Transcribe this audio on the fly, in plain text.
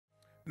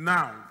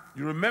Now,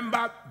 you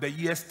remember the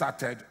year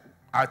started.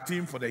 Our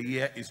theme for the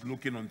year is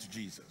looking unto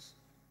Jesus.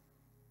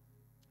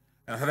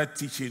 And I started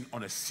teaching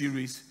on a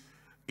series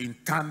in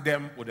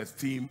tandem with the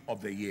theme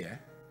of the year.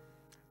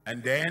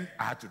 And then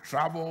I had to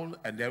travel,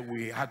 and then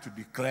we had to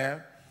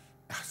declare,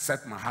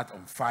 set my heart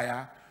on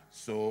fire.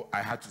 So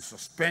I had to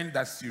suspend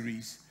that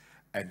series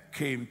and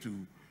came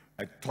to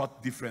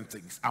taught different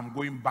things. I'm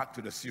going back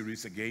to the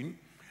series again.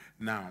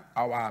 Now,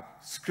 our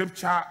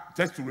scripture,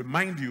 just to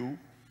remind you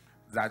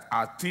that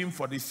our theme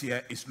for this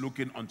year is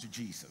looking unto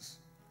Jesus.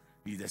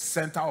 He's the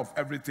center of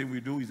everything we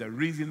do. He's the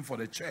reason for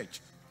the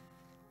church.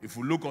 If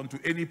you look unto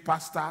any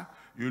pastor,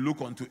 you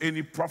look unto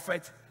any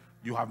prophet,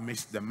 you have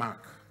missed the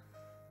mark.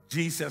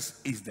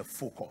 Jesus is the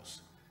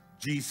focus.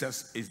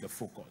 Jesus is the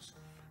focus.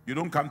 You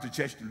don't come to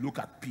church to look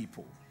at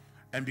people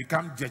and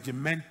become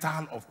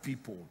judgmental of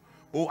people.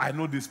 Oh, I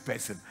know this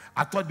person.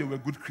 I thought they were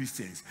good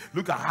Christians.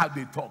 Look at how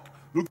they talk.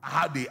 Look at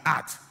how they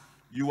act.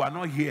 You are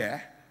not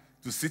here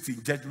to sit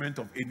in judgment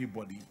of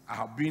anybody. I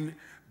have been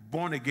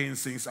born again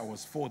since I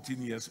was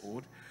 14 years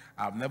old.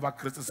 I've never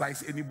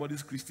criticized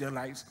anybody's Christian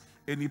lives,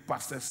 any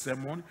pastor's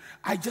sermon.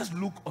 I just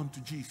look unto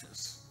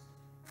Jesus.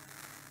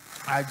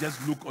 I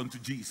just look unto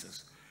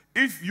Jesus.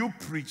 If you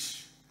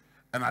preach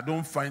and I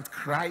don't find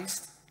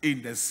Christ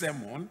in the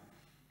sermon,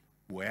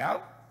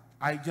 well,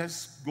 I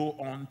just go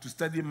on to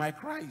study my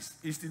Christ.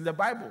 It's in the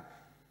Bible.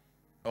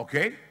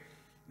 Okay?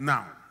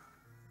 Now,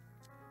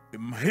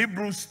 in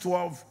Hebrews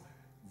 12,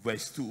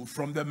 verse 2,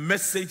 from the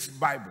Message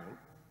Bible,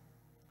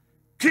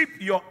 keep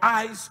your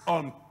eyes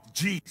on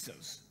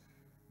Jesus.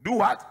 Do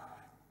what?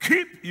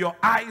 Keep your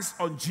eyes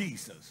on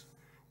Jesus.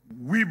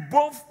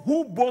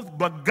 Who both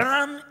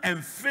began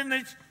and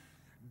finished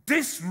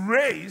this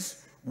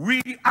race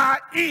we are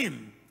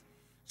in.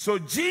 So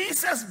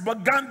Jesus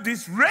began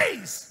this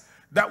race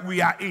that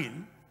we are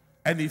in,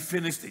 and he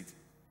finished it.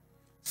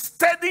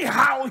 Study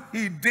how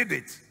he did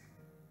it,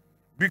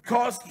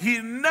 because he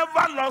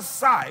never lost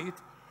sight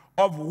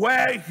of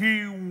where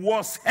he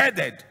was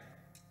headed.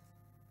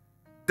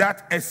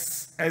 That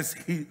as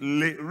he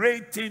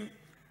rating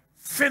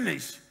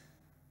finish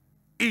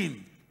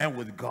in and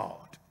with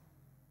God.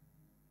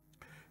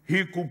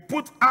 He could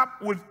put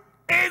up with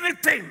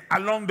anything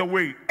along the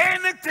way.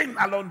 Anything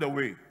along the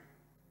way.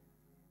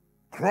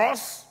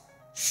 Cross,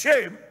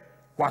 shame,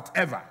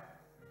 whatever.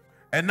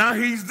 And now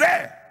he's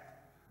there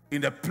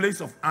in the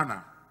place of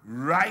honor,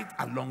 right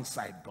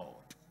alongside God.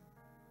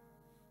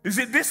 You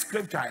see, this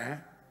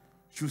scripture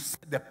should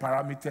set the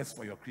parameters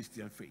for your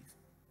Christian faith.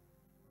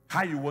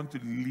 How you want to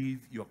live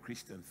your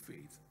Christian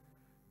faith.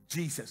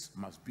 Jesus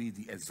must be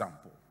the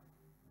example.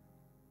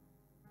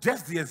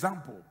 Just the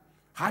example.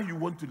 How you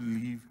want to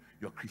live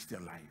your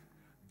Christian life.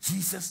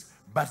 Jesus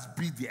must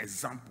be the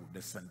example,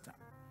 the center.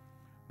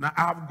 Now,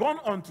 I've gone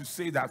on to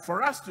say that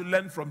for us to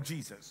learn from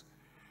Jesus,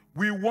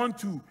 we want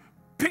to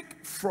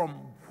pick from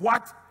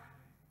what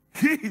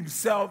he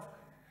himself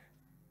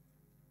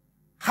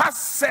has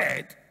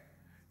said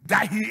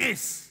that he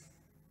is.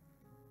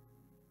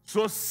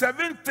 So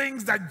 7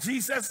 things that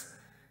Jesus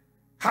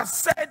has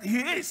said he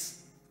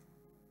is.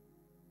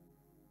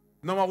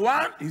 Number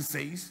 1, he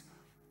says,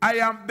 I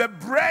am the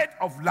bread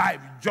of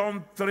life,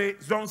 John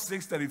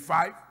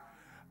 6:35.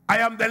 I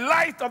am the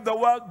light of the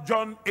world,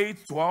 John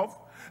 8:12.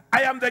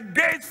 I am the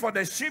gate for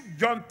the sheep,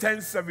 John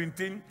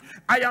 10:17.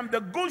 I am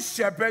the good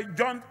shepherd,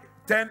 John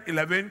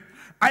 10:11.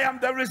 I am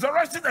the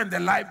resurrection and the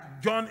life,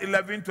 John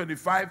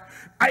 11:25.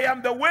 I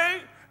am the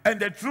way and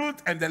the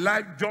truth and the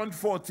life, John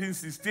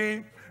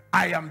 14:16.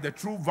 I am the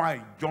true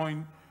vine,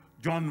 John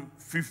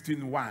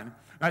 15:1.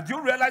 Now, do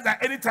you realize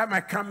that anytime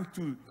I come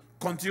to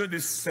continue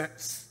this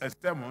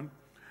sermon,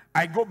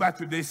 I go back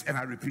to this and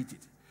I repeat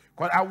it?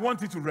 Because I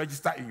want it to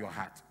register in your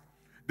heart.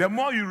 The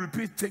more you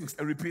repeat things,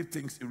 it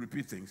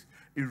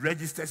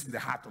registers in the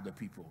heart of the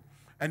people.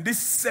 And these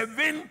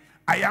 7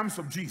 I ams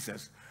of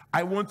Jesus,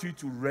 I want you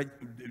to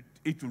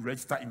it to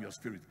register in your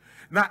spirit.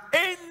 Now,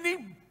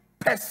 any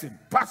person,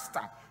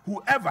 pastor,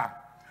 whoever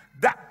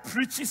that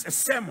preaches a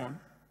sermon,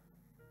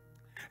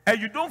 and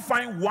you don't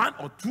find 1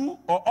 or 2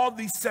 or all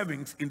these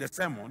 7s in the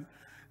sermon,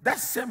 that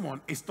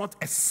sermon is not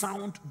a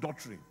sound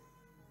doctrine.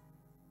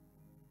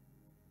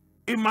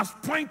 It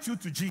must point you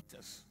to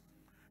Jesus.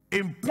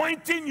 In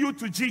pointing you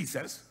to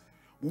Jesus,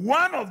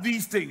 one of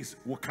these things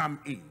will come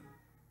in.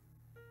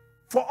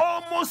 For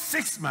almost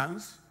 6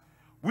 months,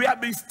 we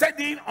have been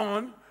studying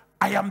on,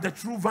 I am the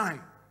true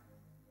vine.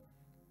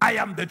 I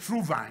am the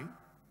true vine.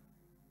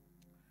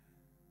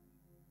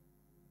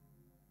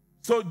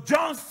 So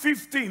John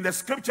 15, the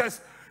scriptures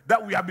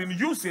that we have been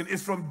using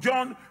is from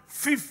John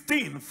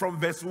 15, from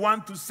verse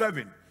 1 to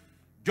 7.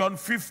 John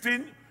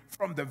 15,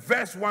 from the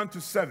verse 1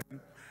 to 7.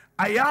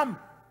 I am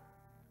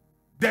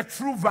the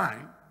true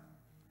vine,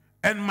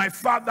 and my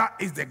Father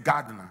is the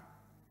gardener.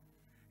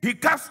 He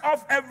cuts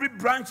off every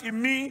branch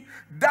in me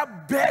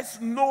that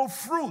bears no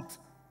fruit.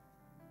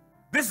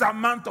 This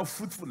amount of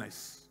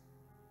fruitfulness.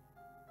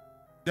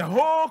 The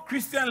whole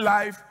Christian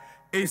life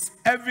is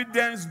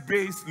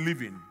evidence-based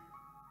living.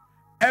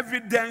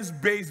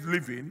 Evidence-based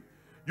living.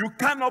 You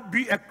cannot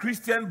be a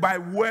Christian by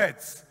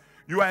words.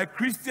 You are a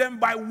Christian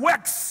by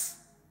works.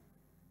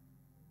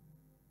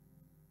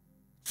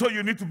 So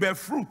you need to bear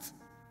fruit.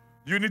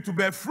 You need to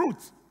bear fruit.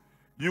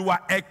 You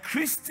are a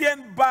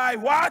Christian by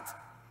what?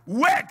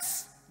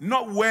 Works,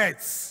 not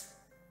words.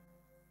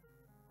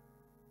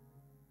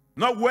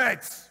 Not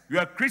words. You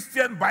are a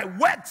Christian by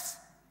works.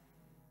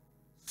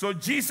 So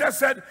Jesus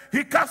said,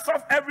 he casts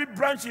off every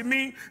branch in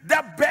me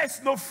that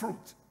bears no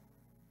fruit.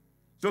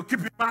 So keep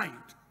in mind,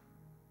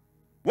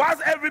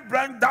 whilst every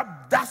branch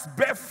that does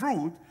bear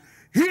fruit,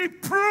 he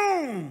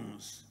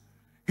prunes.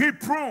 He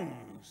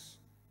prunes.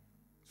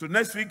 So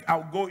next week,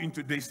 I'll go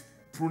into this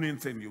pruning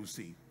thing, you'll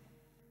see.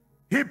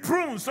 He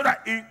prunes so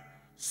that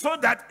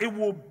it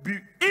will be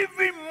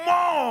even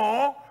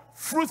more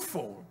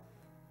fruitful.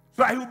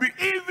 So that it will be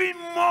even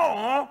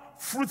more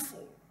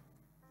fruitful.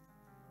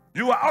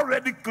 You are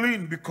already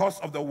clean because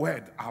of the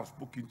word I have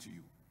spoken to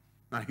you.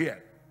 Now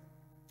here,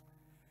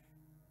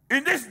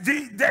 in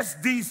there's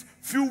these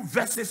few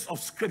verses of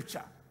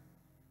scripture.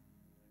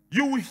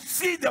 You will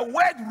see the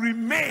word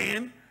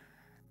remain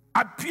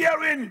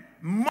appearing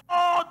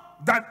more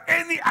than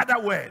any other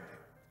word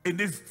in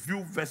this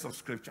few verses of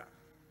scripture.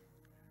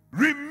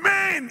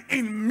 Remain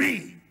in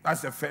me.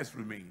 That's the first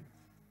remain.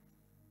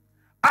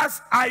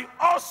 As I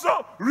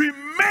also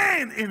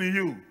remain in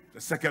you.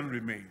 The second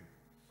remain.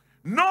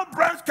 No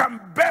branch can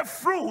bear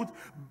fruit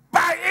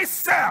by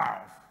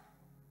itself.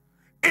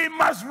 It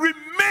must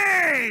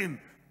remain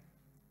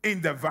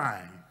in the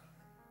vine.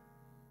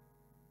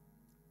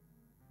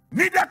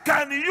 Neither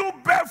can you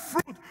bear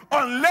fruit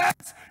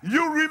unless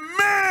you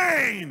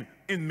remain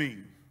in me.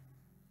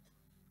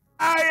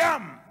 I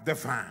am the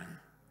vine.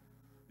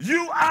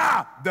 You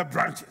are the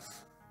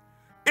branches.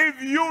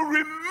 If you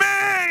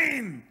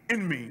remain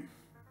in me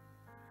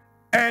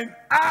and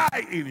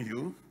I in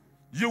you,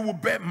 you will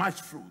bear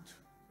much fruit.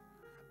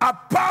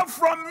 Apart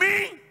from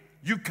me,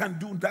 you can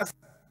do that.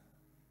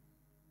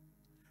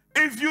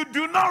 If you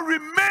do not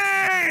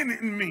remain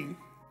in me,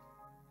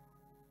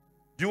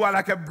 you are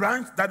like a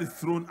branch that is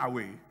thrown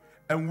away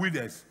and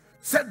withers.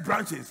 Said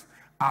branches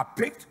are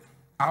picked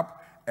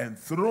up and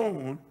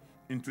thrown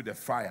into the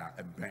fire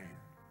and burn.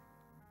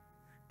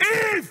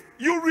 If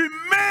you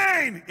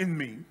remain in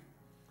me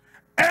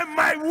and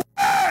my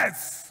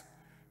words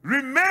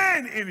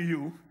remain in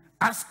you,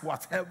 ask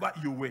whatever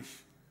you wish.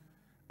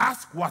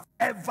 Ask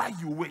whatever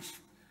you wish.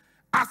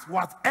 Ask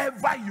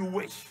whatever you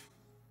wish.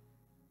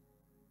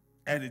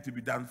 And it will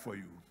be done for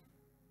you.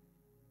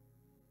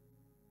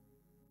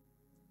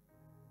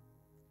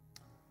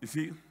 You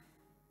see,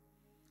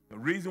 the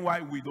reason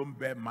why we don't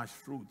bear much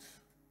fruit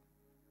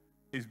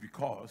is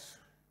because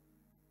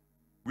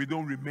we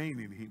don't remain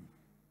in him.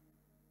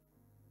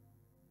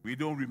 We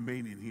don't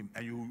remain in him.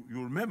 And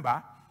you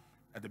remember,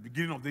 at the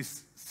beginning of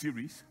this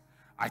series,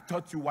 I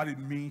taught you what it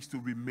means to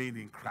remain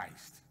in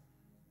Christ.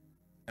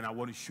 And I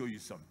want to show you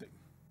something.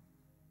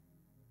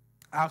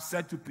 I've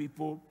said to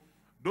people,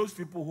 those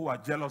people who are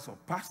jealous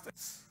of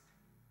pastors,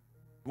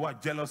 who are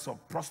jealous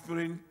of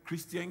prospering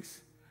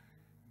Christians,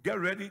 get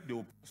ready, they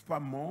will prosper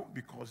more,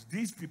 because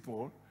these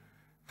people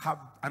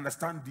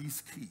understand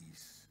these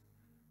keys.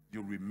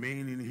 You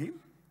remain in him,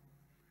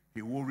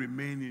 he will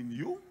remain in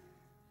you,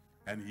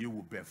 and you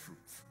will bear fruit.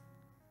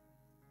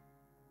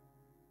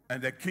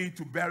 And the key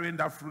to bearing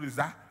that fruit is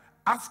that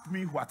ask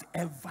me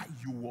whatever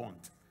you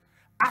want.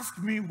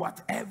 Ask me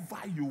whatever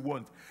you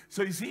want.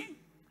 So you see,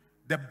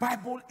 the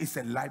Bible is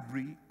a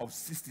library of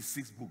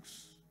 66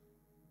 books.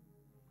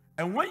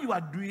 And when you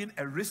are doing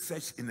a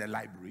research in a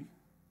library,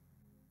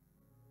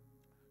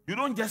 you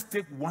don't just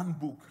take one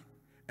book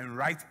and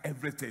write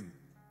everything.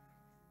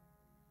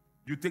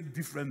 You take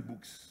different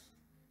books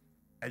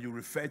and you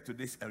refer to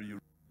this and you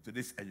to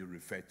this and you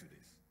refer to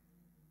this.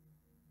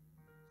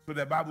 So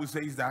the Bible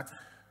says that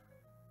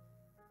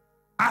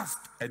ask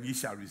and ye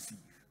shall receive.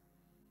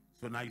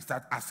 So now you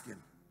start asking.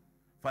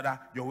 Father,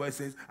 your word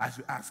says I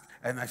should ask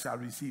and I shall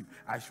receive.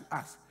 I should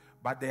ask.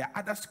 But there are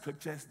other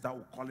scriptures that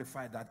will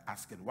qualify that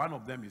asking. One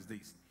of them is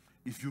this: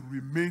 if you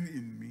remain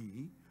in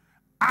me,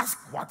 ask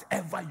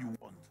whatever you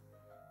want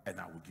and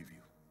I will give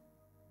you.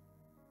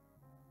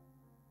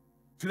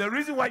 So the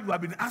reason why you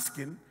have been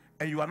asking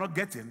and you are not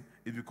getting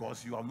is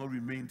because you have not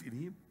remained in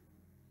him.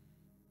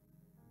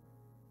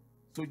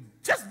 So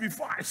just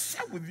before I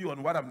share with you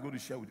on what I'm going to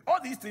share with you, all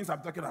these things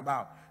I'm talking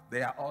about,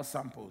 they are all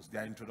samples, they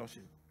are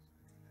introduction.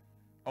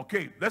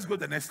 Okay, let's go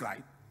to the next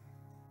slide.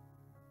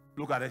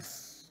 Look at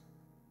this.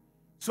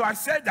 So I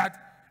said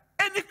that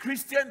any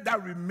Christian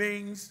that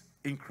remains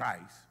in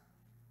Christ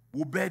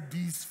will bear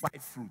these 5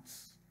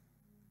 fruits.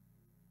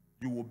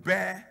 You will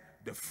bear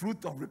the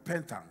fruit of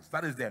repentance.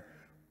 That is the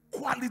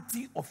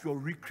quality of your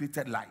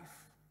recreated life.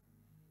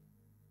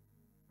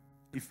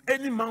 If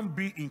any man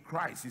be in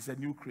Christ, he's a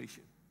new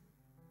creation.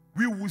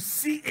 We will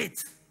see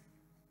it.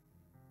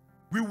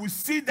 We will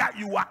see that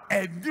you are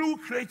a new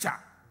creature.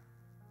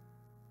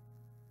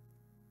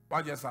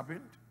 What just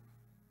happened?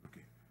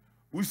 Okay.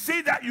 We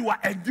see that you are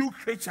a new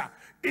creature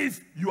if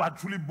you are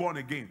truly born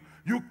again.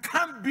 You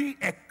can't be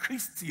a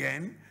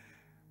Christian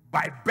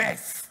by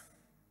birth.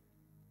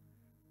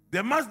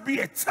 There must be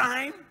a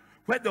time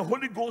where the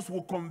Holy Ghost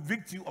will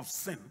convict you of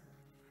sin,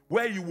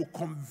 where you will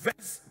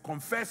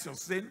confess your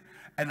sin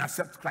and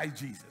accept Christ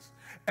Jesus.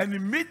 And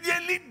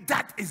immediately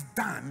that is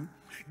done,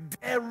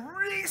 there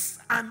is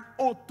an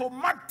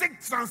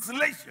automatic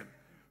translation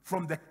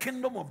from the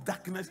kingdom of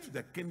darkness to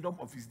the kingdom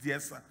of his dear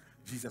son,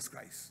 Jesus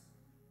Christ.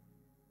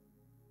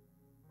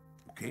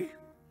 Okay?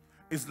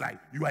 It's like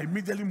you are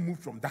immediately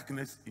moved from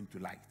darkness into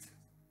light.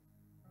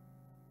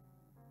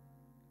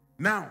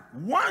 Now,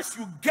 once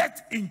you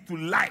get into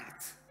light,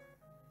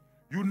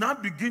 you now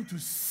begin to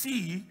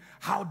see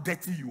how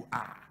dirty you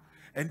are.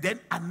 And then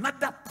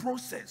another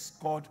process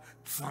called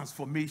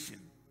transformation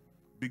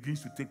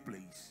begins to take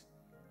place.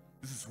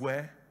 This is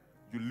where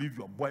you leave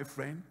your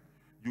boyfriend,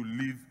 you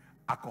leave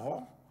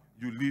alcohol,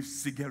 you leave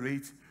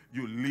cigarettes,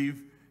 you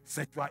leave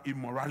sexual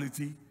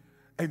immorality.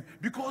 And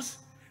because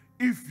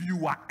if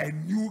you are a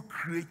new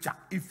creature,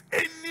 if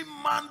any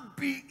man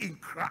be in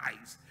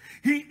Christ,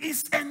 he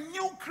is a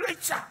new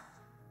creature.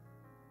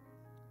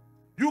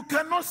 You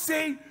cannot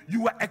say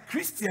you are a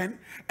Christian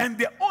and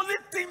the only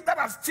thing that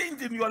has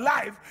changed in your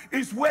life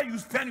is where you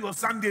spend your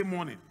Sunday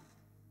morning.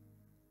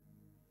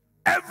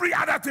 Every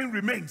other thing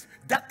remains.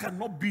 That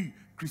cannot be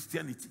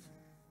Christianity.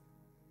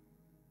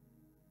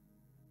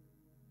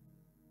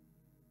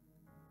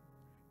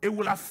 It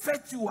will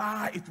affect you.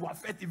 It will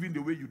affect even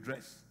the way you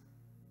dress.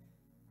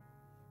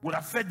 It will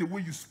affect the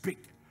way you speak.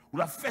 It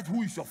will affect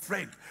who is your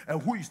friend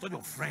and who is not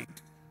your friend.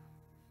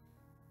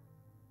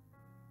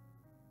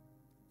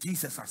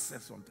 Jesus has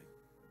said something.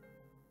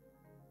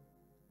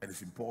 And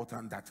it's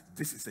important that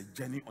this is a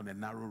journey on a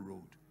narrow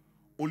road.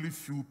 Only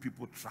few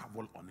people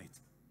travel on it.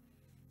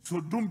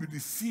 So don't be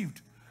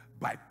deceived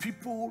by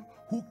people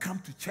who come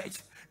to church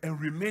and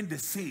remain the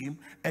same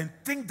and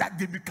think that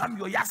they become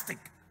your yardstick.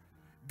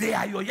 They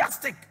are your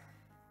yardstick.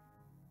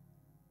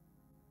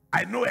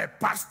 I know a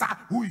pastor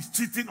who is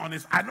cheating on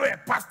his. I know a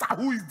pastor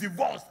who is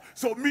divorced.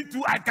 So me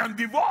too, I can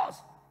divorce.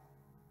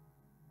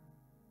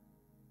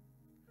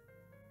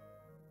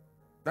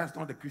 That's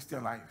not the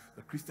Christian life.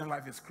 The Christian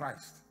life is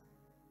Christ.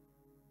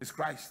 It's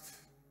Christ.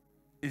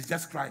 It's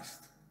just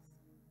Christ.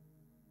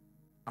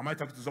 Am I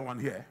talking to someone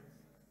here?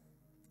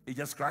 It's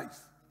just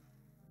Christ.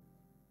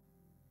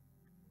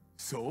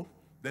 So,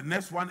 the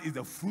next one is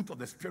the fruit of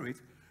the Spirit,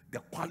 the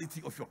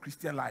quality of your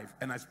Christian life.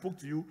 And I spoke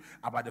to you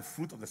about the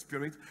fruit of the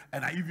Spirit,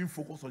 and I even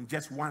focused on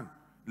just one,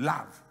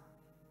 love.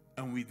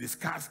 And we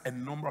discussed a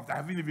number of, I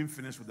haven't even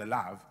finished with the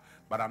love,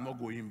 but I'm not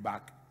going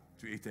back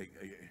to it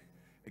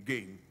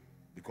again.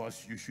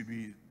 Because you should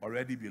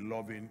already be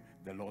loving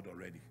the Lord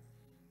already.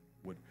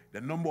 With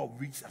the number of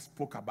weeks I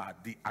spoke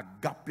about the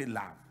agape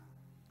love.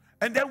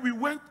 And then we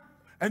went,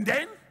 and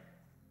then,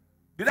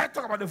 did I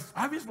talk about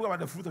I haven't spoken about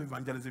the fruit of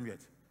evangelism yet.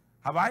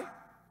 Have I?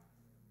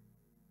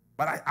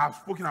 But I've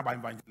spoken about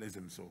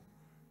evangelism, so.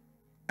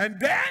 And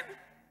then,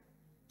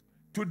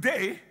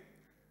 today,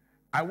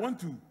 I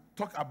want to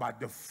talk about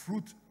the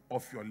fruit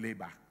of your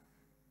labor.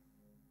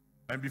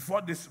 And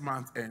before this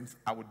month ends,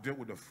 I will deal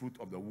with the fruit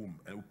of the womb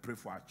and we'll pray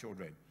for our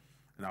children.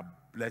 And I'll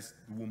bless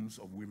the wombs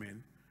of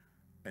women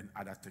and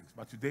other things.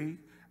 But today,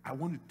 I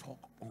want to talk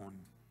on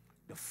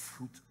the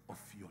fruit of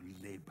your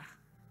labor.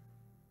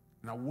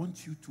 And I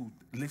want you to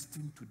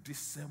listen to this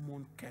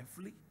sermon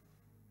carefully.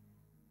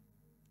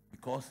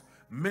 Because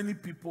many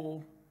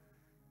people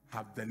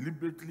have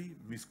deliberately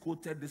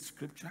misquoted this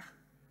scripture,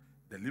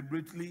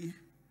 deliberately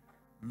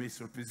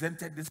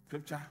misrepresented this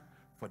scripture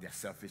for their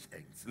selfish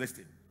ends.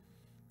 Listen.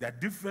 There are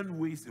different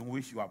ways in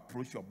which you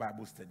approach your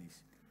Bible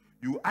studies.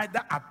 You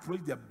either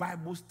approach your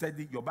Bible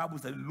study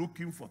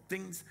looking for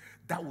things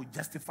that will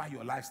justify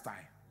your lifestyle.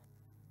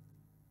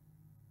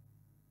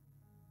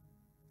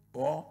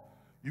 Or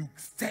you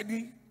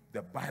study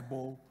the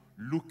Bible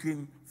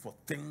looking for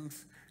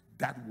things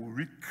that will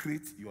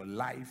recreate your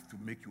life to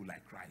make you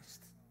like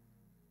Christ.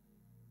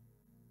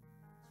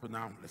 So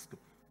now, let's go.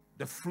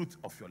 The fruit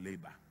of your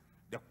labor.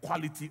 The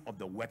quality of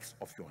the works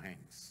of your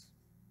hands.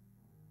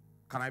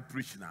 Can I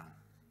preach now?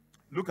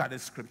 Look at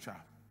this scripture.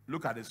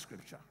 Look at this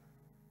scripture.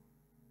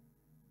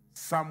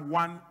 Psalm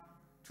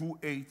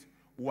 128,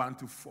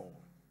 1-4.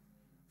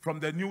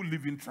 From the New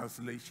Living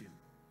Translation.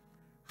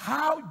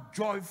 How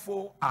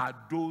joyful are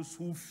those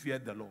who fear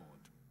the Lord,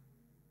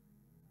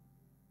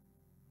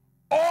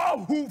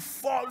 all who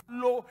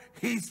follow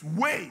his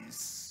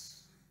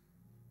ways.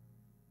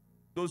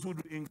 Those who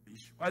do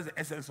English. What is the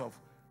essence of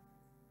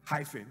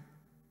hyphen?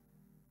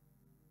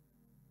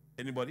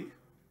 Anybody?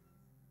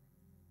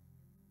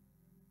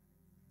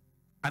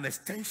 An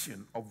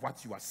extension of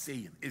what you are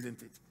saying,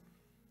 isn't it?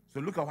 So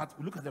look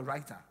at the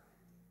writer.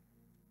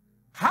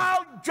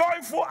 How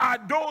joyful are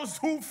those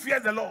who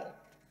fear the Lord.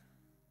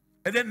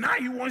 And then now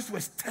he wants to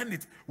extend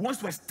it. He wants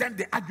to extend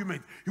the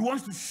argument. He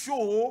wants to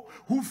show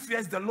who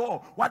fears the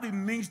Lord, what it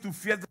means to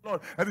fear the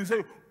Lord. And he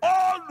says,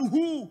 all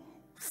who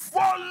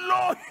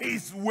follow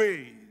his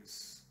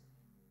ways.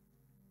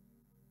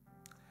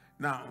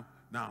 Now,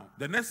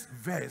 the next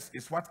verse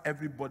is what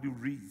everybody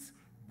reads.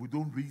 We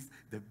don't read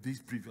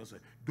these previous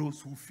ones.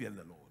 Those who fear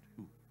the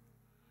Lord.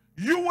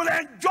 You will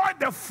enjoy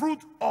the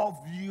fruit of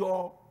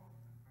your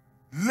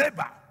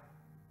labor.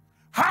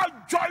 How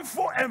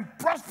joyful and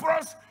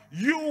prosperous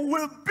you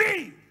will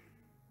be.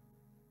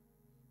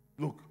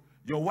 Look,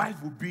 your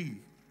wife will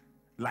be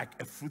like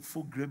a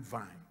fruitful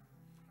grapevine,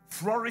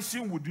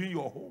 flourishing within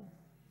your home.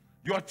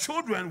 Your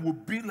children will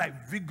be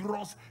like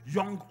vigorous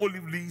young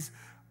olive leaves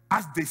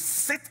as they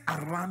sit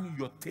around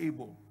your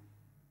table.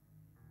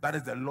 That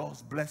is the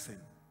Lord's blessing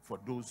for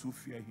those who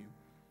fear him.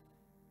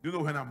 You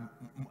know when I'm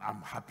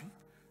happy?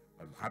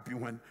 I'm happy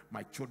when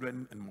my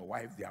children and my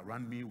wife, they're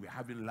around me. We're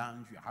having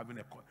lunch. We're having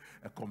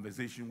a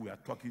conversation. We are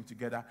talking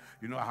together.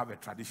 You know, I have a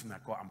tradition I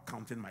call I'm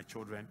counting my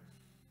children.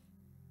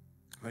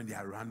 When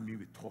they're around me,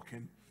 we're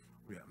talking.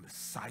 We are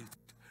excited.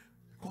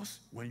 Because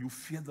when you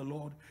fear the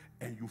Lord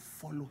and you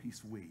follow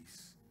his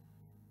ways,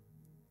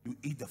 you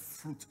eat the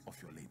fruit of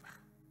your labor.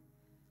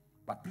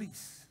 But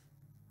please,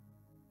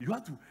 you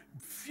have to,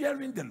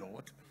 fearing the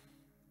Lord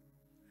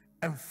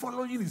and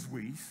following his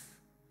ways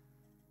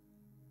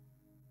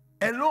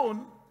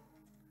alone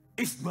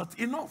is not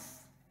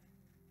enough.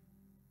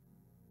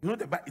 You know,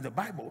 in the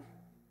Bible,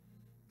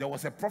 there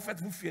was a prophet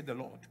who feared the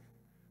Lord.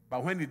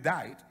 But when he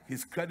died,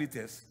 his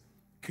creditors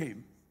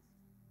came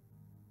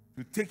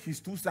to take his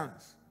 2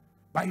 sons.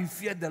 But he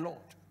feared the Lord.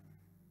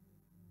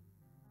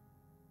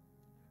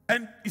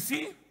 And you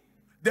see,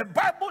 the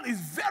Bible is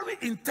very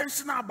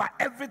intentional about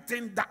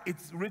everything that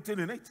it's written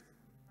in it.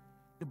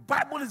 The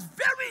Bible is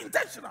very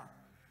intentional.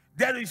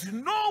 There is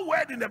no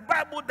word in the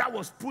Bible that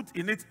was put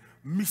in it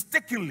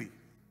mistakenly.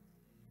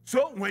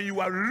 So when you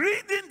are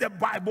reading the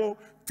Bible,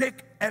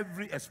 take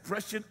every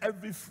expression,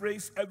 every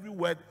phrase, every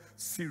word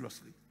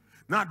seriously.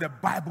 Now the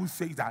Bible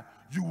says that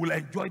you will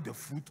enjoy the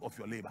fruit of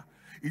your labor.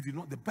 It did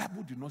not, the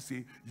Bible did not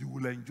say you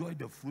will enjoy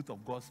the fruit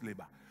of God's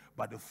labor,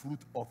 but the fruit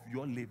of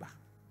your labor.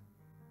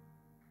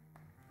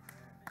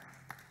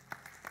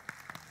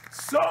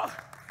 So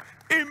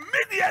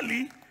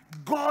immediately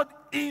God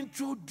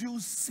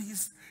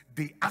introduces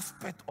the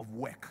aspect of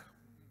work.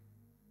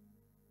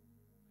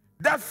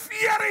 That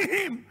fearing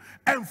him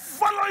and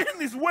following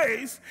his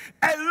ways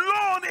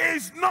alone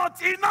is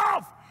not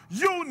enough.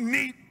 You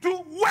need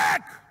to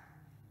work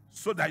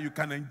so that you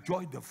can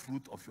enjoy the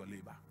fruit of your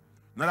labor.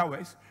 In other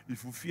words,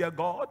 if you fear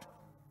God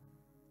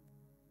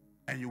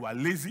and you are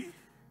lazy,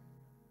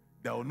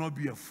 there will not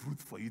be a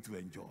fruit for you to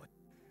enjoy.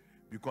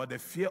 Because the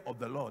fear of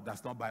the Lord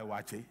does not buy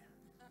wache.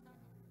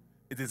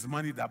 It is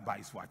money that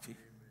buys wache.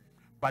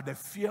 But the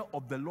fear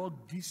of the Lord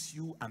gives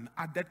you an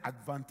added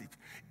advantage.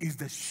 It's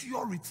the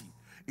surety.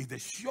 It's the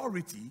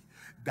surety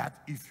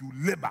that if you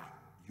labor,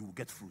 you will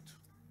get fruit.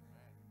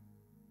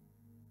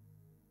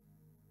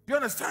 Do you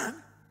understand?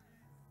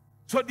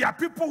 So there are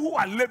people who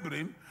are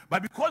laboring,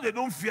 but because they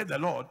don't fear the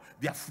Lord,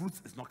 their fruit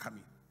is not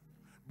coming.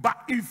 But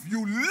if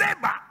you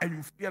labor and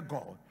you fear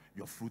God,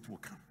 your fruit will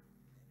come.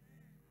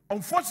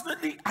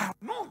 Unfortunately, I have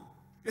known.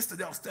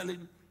 Yesterday I was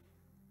telling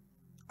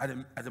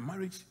at the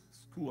marriage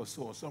school or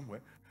so or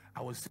somewhere,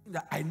 I was saying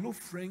that I know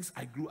friends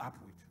I grew up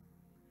with.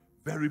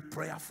 Very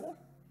prayerful,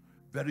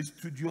 very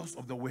studious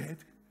of the word,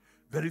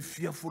 very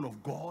fearful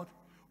of God,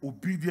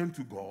 obedient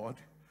to God.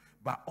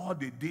 But all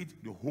they did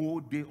the whole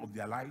day of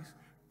their lives,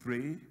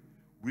 pray,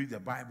 read the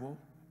Bible,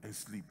 and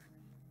sleep.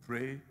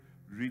 Pray,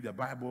 read the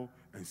Bible,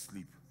 and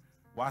sleep.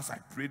 Whilst I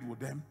prayed with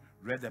them,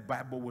 read the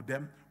Bible with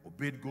them,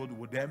 obeyed God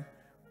with them,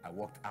 I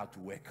walked out to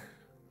work.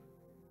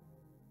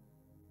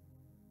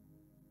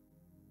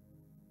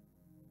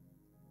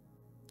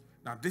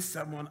 Now, this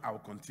sermon I will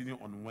continue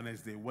on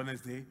Wednesday.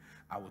 Wednesday,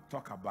 I will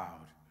talk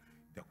about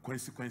the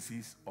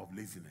consequences of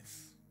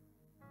laziness.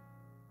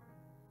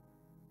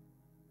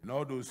 And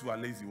all those who are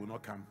lazy will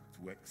not come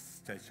to work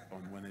church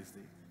on Wednesday.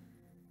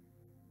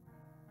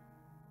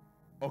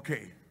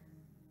 Okay.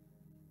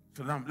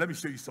 So now, let me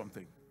show you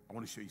something. I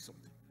want to show you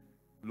something.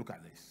 Look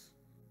at this.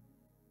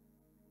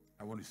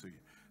 I want to show you.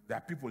 There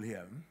are people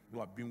here who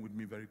have been with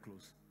me very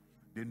close.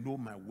 They know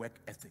my work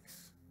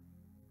ethics.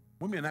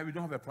 Mommy and I, we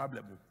don't have a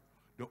problem.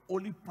 The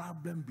only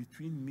problem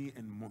between me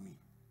and mommy,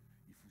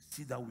 if you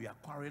see that we are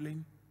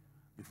quarreling,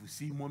 if you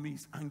see mommy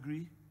is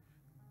angry,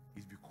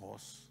 is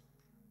because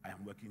I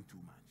am working too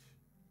much.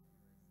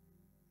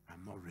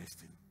 I'm not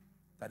resting.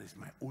 That is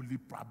my only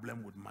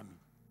problem with mommy.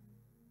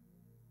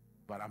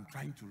 But I'm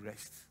trying to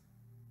rest.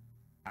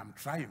 I'm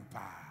trying,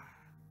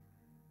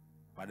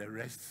 but the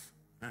rest.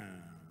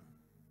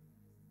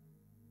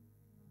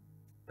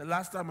 The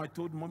last time I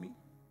told mommy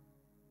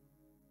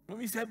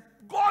said,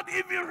 God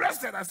even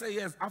rested. I said,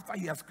 yes, after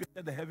he has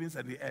created the heavens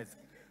and the earth,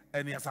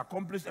 and he has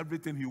accomplished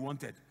everything he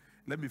wanted.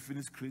 Let me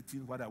finish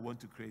creating what I want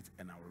to create,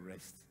 and I will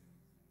rest.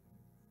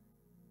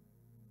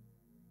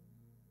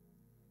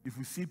 If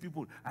you see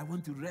people, I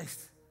want to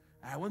rest.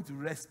 I want to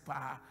rest,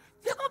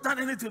 They have not done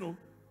anything,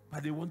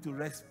 but they want to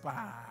rest,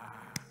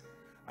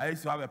 I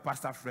used to have a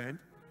pastor friend.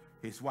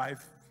 His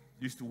wife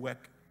used to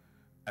work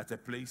at a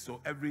place.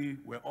 So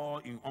we're all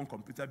in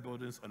uncomputed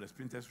buildings on the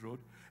Sprinters Road.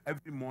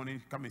 Every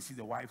morning, come and see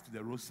the wife to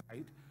the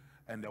roadside,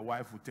 and the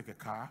wife would take a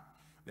car.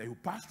 Then he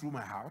would pass through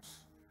my house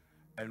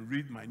and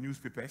read my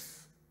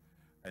newspapers.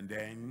 And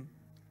then,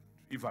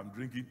 if I'm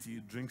drinking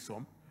tea, drink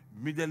some.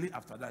 Immediately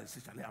after that, he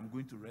said, I'm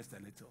going to rest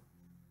a little.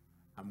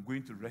 I'm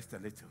going to rest a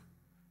little.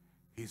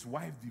 His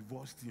wife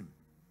divorced him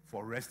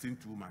for resting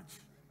too much.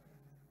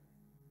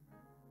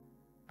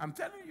 I'm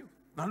telling you.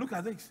 Now look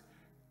at this.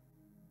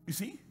 You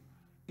see,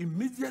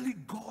 immediately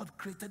God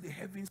created the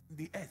heavens and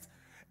the earth,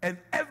 and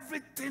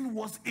everything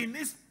was in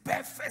its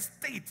perfect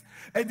state.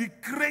 And he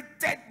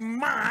created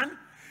man.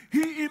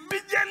 He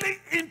immediately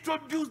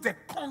introduced the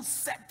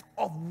concept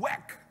of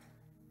work.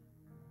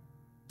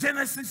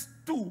 Genesis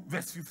 2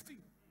 verse 15.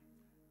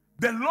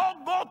 The Lord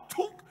God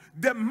took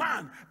the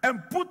man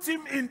and put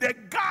him in the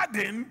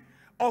garden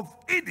of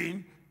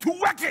Eden to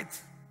work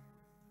it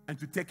and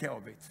to take care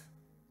of it.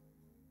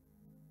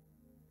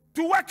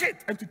 To work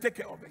it and to take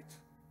care of it.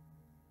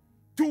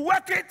 To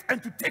work it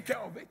and to take care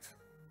of it.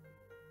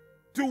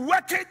 To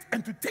work it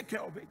and to take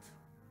care of it.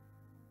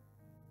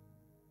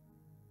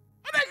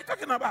 What are you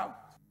talking about?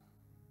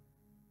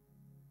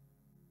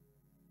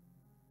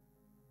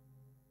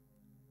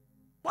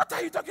 What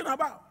are you talking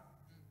about?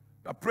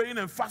 You're praying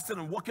and fasting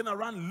and walking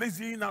around,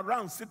 lazying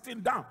around,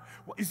 sitting down.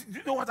 Do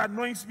you know what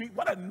annoys me?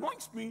 What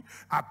annoys me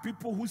are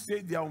people who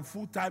say they are on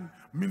full-time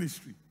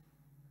ministry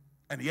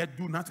and yet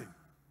do nothing.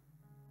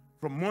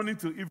 From morning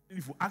till evening,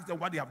 if you ask them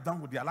what they have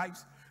done with their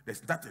lives,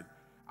 there's nothing.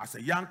 As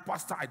a young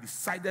pastor, I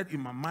decided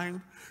in my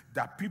mind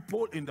that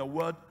people in the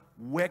world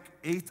work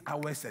 8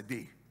 hours a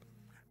day.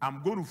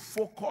 I'm going to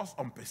focus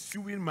on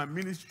pursuing my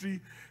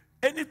ministry,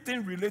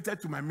 anything related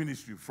to my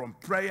ministry, from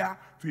prayer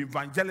to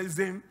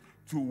evangelism,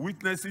 to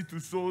witnessing to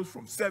souls,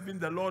 from serving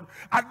the Lord.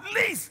 At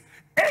least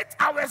 8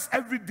 hours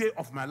every day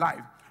of my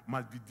life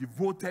must be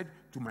devoted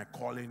to my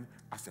calling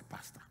as a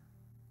pastor.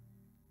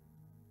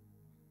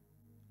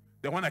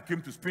 Then when I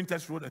came to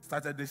Sprinters Road and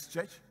started this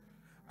church,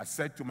 I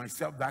said to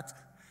myself that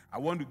I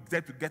want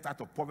to get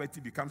out of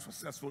poverty, become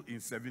successful in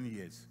 7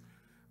 years.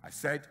 I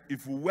said,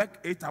 if we work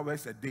 8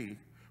 hours a day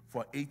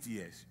for 8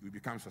 years, we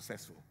become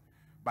successful.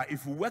 But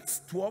if we work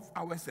 12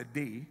 hours a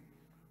day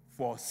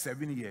for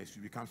 7 years,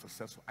 we become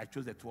successful. I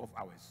chose the 12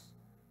 hours.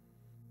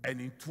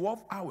 And in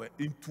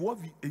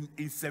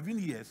 7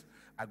 years,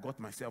 I got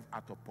myself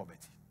out of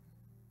poverty.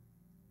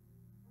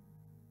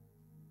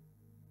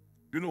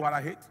 You know what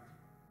I hate?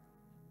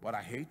 What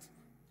I hate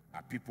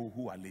are people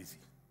who are lazy.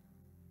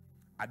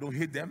 I don't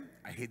hate them,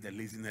 I hate the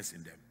laziness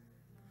in them.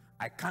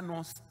 I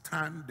cannot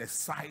stand the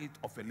sight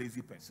of a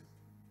lazy person.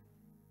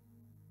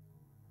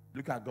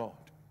 Look at God.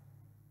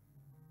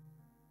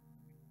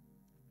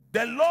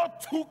 The Lord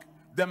took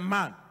the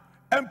man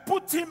and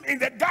put him in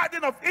the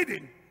Garden of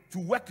Eden to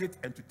work it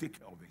and to take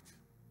care of it.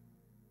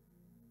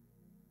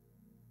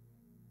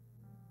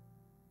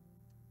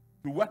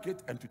 To work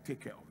it and to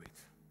take care of it.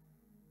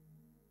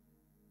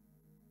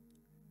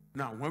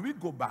 Now, when we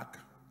go back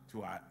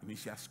to our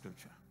initial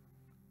scripture,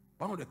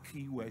 one of the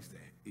key words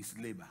there is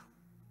labor.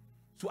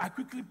 So I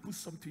quickly put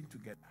something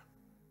together.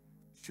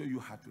 Show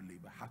you how to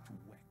labor, how to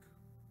work.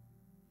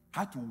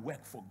 How to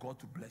work for God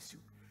to bless you.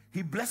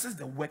 He blesses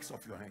the works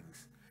of your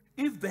hands.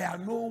 If there are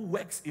no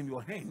works in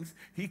your hands,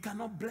 he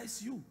cannot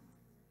bless you.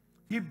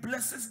 He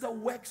blesses the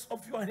works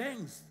of your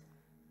hands.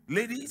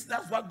 Ladies,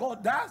 that's what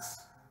God does.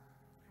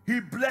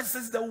 He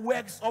blesses the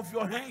works of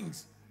your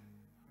hands.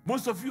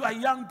 Most of you are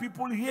young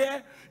people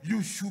here.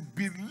 You should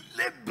be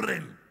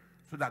laboring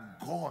so that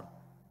God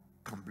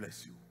can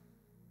bless you.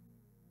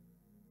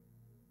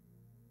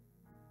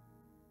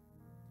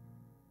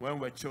 When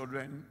we're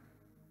children,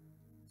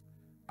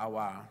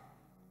 our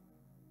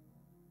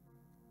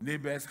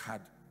neighbors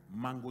had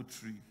mango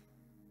tree.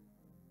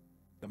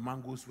 The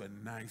mangoes were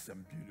nice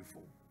and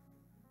beautiful.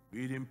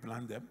 We didn't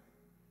plant them.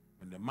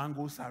 When the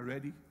mangoes are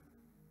ready,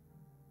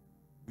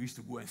 we used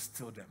to go and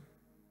steal them.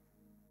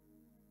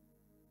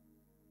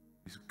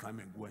 We used to come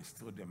and go and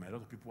steal them. A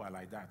lot of people are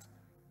like that.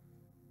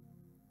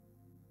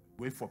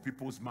 Wait for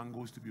people's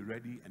mangoes to be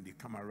ready and they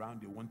come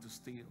around, they want to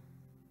steal.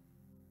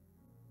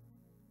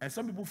 And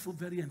some people feel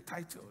very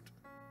entitled.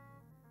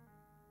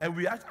 And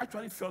we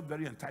actually felt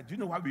very entitled. Do you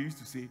know what we used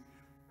to say?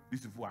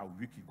 These people are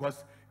wicked.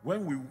 Because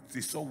when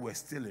they saw we were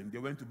stealing, they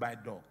went to buy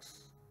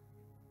dogs.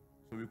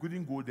 So we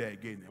couldn't go there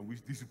again. And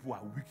these people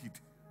are wicked.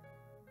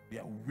 They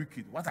are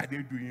wicked. What are they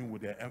doing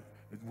with the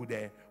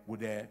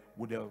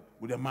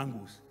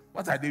mangoes?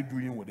 What are they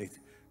doing with it?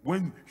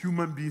 When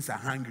human beings are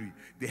hungry,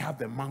 they have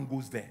the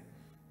mangoes there.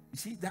 You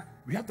see that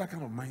we have that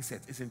kind of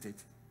mindset, isn't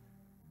it?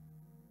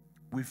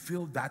 We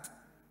feel that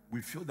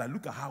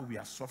look at how we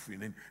are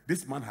suffering, and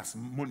this man has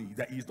money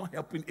that he's not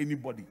helping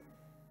anybody.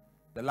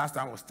 The last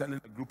time I was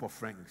telling a group of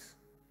friends,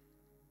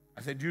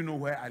 I said, do you know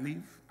where I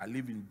live? I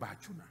live in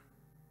Bachuna.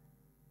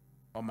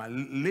 On my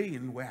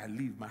lane where I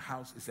live, my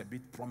house is a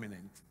bit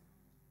prominent.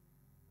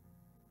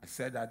 I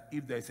said that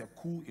if there is a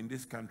coup in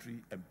this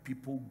country and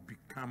people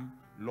become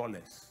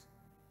lawless,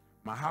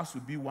 my house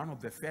will be one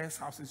of the first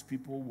houses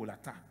people will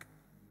attack.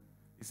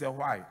 He said,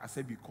 why? I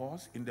said,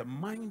 because in the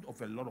mind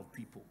of a lot of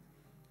people,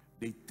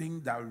 they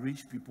think that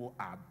rich people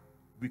are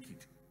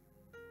wicked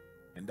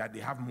and that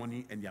they have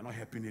money and they are not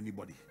helping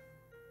anybody.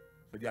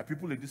 So there are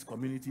people in this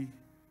community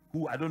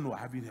who, I don't know,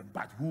 having a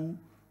but who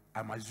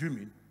I'm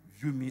assuming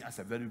view me as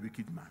a very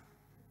wicked man.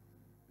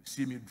 You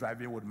see me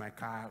driving with my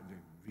car, the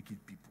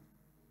wicked people.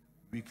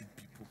 Wicked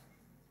people.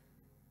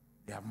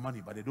 They have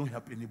money, but they don't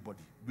help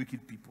anybody.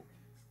 Wicked people.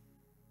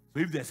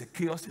 So if there's a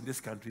chaos in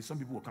this country, some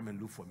people will come and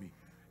look for me.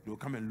 They will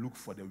come and look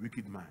for the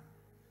wicked man.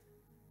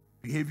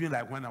 Behaving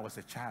like when I was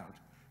a child.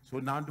 So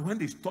now when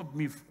they stopped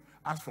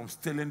us from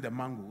stealing the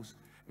mangoes,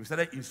 we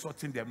started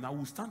insulting them. Now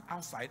we stand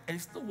outside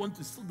and still want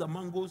to steal the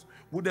mangoes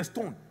with a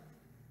stone.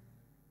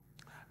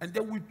 And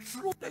then we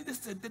throw this,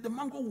 then the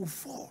mango will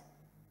fall.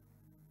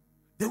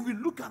 Then we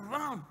look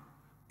around.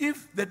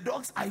 If the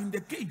dogs are in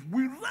the cage,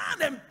 we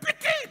run and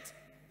pick it.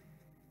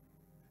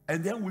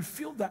 And then we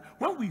feel that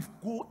when we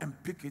go and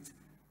pick it,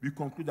 we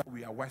conclude that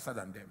we are wiser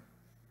than them.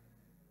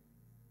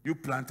 You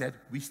planted,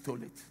 we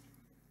stole it.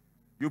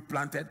 You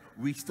planted,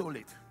 we stole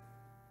it.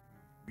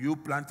 You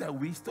planted,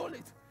 we stole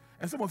it.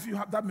 And some of you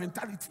have that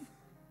mentality.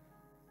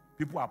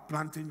 People are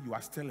planting, you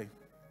are stealing.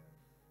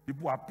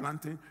 People are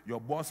planting,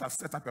 your boss has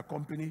set up a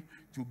company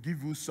to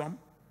give you some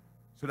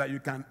so that you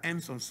can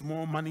earn some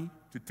small money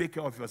to take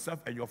care of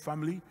yourself and your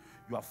family.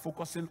 You are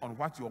focusing on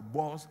what your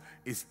boss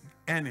is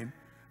earning.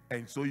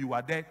 And so you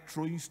are there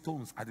throwing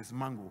stones at this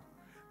mango.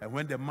 And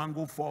when the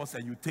mango falls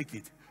and you take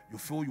it, you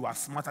feel you are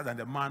smarter than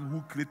the man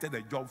who created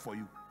the job for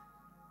you.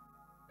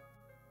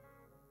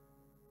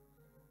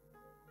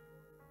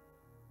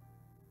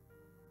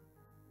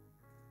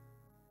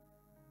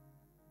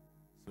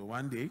 So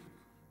one day,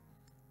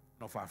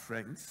 one of our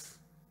friends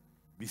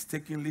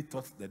mistakenly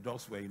thought the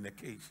dogs were in a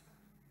cage.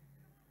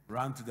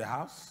 Ran to the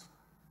house,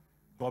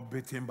 got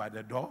bitten by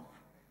the dog,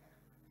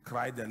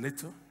 cried a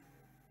little.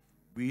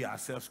 We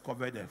ourselves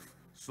covered the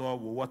sore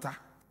with water,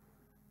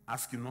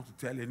 asked him not to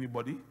tell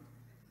anybody.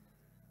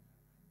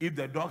 If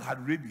the dog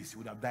had rabies, he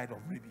would have died of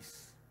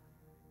rabies.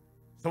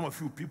 Some of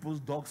you, people's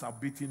dogs are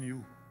beating you,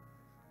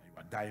 and you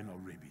are dying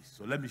of rabies.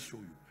 So let me show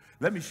you.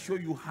 Let me show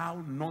you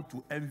how not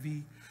to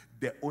envy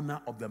the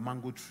owner of the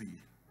mango tree,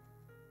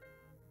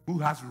 who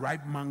has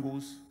ripe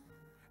mangoes,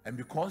 and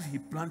because he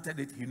planted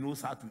it, he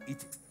knows how to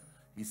eat it.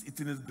 He's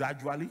eating it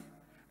gradually,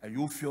 and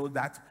you feel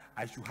that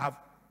I should have.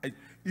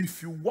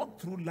 If you walk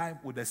through life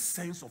with a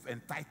sense of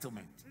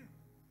entitlement,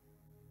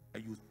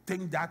 and you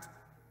think that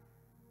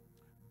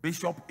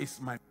Bishop is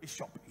my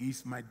bishop, he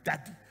is my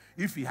daddy.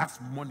 If he has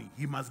money,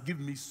 he must give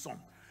me some.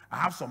 I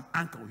have some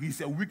uncle.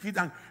 He's a wicked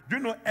uncle. Do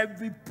you know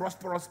every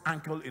prosperous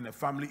uncle in a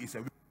family is a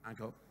wicked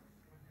uncle?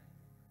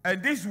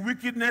 And this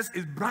wickedness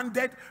is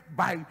branded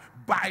by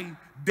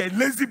the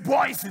lazy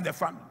boys in the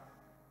family,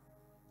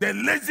 the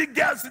lazy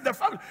girls in the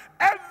family.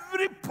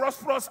 Every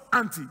prosperous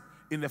auntie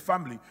in the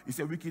family is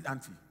a wicked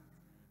auntie.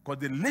 Because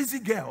the lazy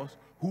girls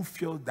who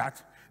feel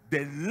that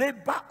the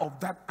labor of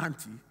that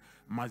auntie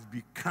must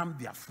become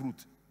their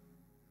fruit.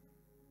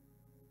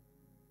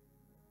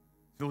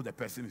 So the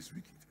person is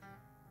wicked.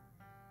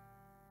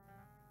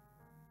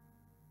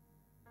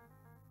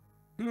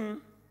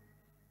 Can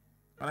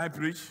I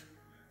preach?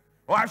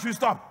 Or I should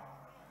stop?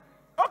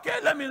 Okay,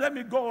 let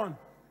me go on.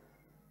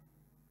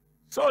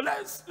 So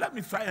let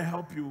me try and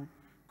help you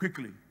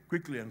quickly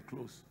and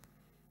close.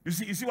 You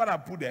see what I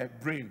put there?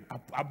 Brain.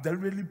 I've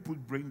deliberately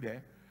put brain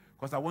there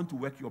because I want to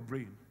work your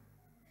brain.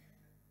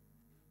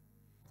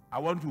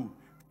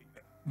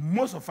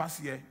 Most of us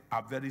here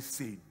are very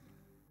sane.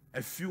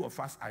 A few of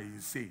us are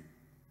insane.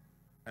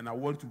 And I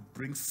want to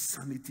bring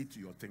sanity to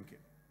your thinking.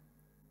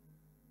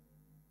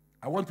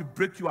 I want to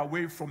break you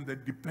away from the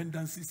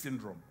dependency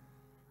syndrome.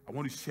 I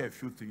want to share a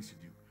few things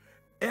with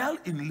you. L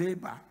in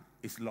labor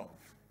is love.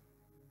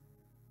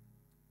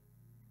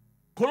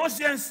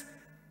 Colossians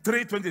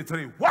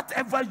 3:23.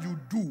 Whatever you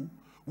do,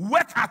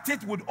 work at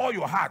it with all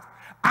your heart,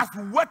 as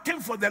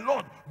working for the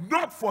Lord,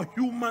 not for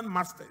human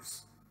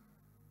masters.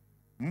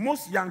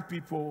 Most young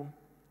people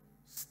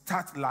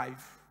start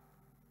life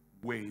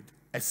with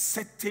a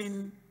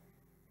certain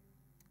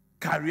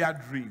career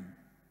dream.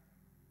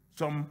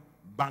 Some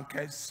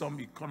bankers, some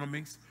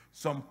economics,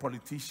 some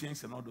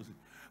politicians, and all those things.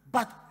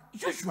 But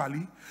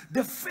usually,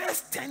 the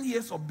first 10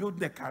 years of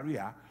building a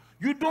career,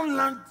 you don't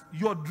land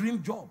your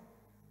dream job.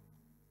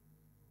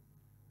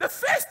 The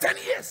first 10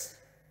 years,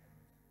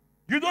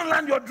 you don't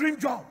land your dream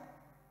job.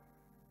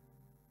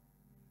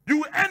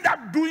 You end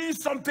up doing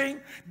something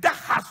that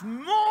has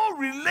no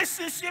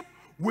relationship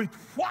with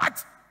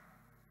what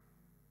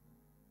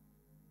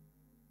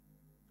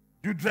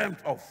you dreamt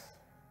of.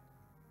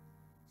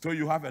 So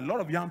you have a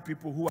lot of young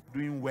people who are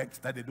doing work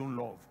that they don't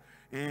love.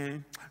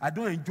 I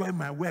don't enjoy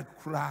my work,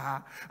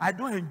 I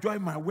don't enjoy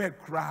my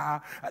work.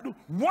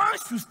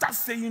 Once you start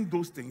saying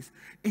those things,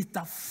 it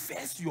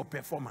affects your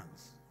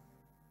performance.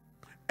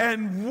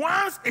 And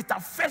once it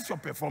affects your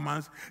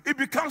performance, it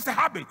becomes a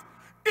habit.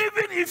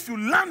 Even if you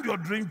land your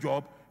dream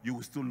job, you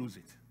will still lose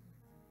it.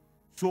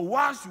 So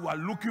whilst you are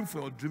looking for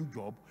your dream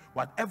job,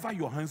 whatever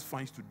your hands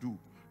finds to do,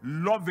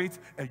 love it,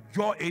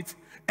 enjoy it,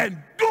 and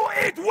do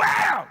it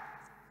well.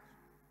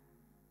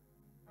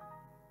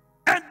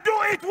 And do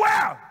it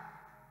well.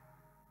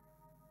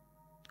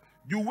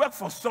 You work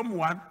for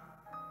someone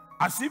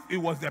as if it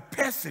was the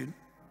person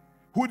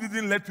who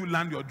didn't let you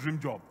land your dream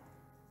job.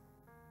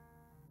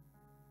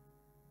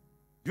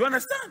 You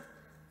understand?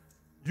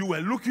 You were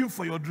looking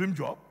for your dream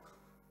job.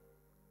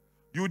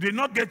 You did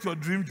not get your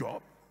dream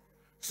job.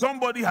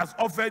 Somebody has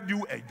offered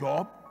you a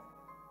job,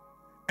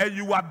 and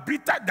you are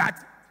bitter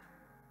that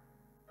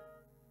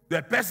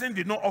the person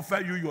did not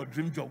offer you your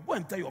dream job. Go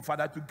and tell your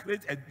father to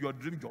create your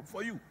dream job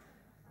for you.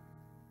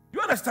 You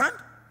understand?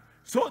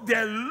 So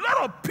there are a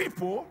lot of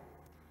people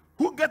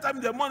who get up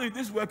in the morning,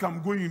 this work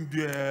I'm going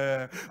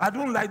there, I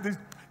don't like this.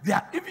 They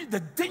are even the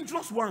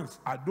dangerous ones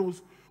are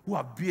those who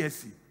have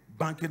BSc,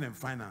 banking and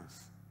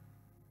finance.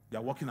 They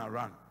are walking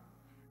around.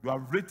 You are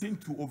written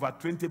to over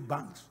 20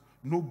 banks.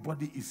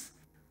 Nobody is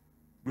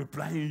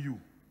replying you.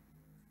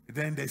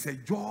 Then there's a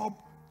job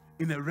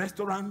in a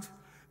restaurant.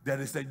 There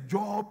is a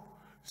job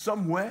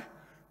somewhere.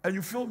 And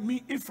you feel,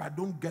 me, if I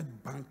don't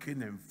get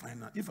banking and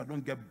finance, if I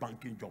don't get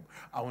banking job,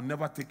 I will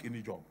never take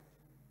any job.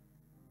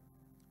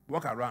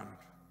 Walk around.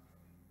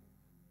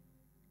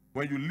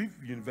 When you leave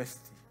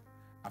university,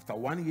 after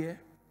 1 year,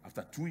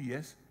 after 2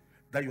 years,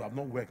 that you have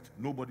not worked,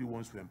 nobody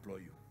wants to employ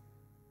you.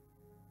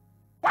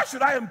 Why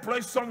should I employ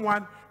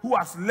someone who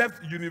has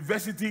left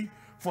university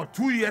for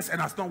 2 years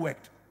and has not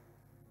worked?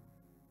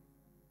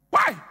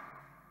 Why?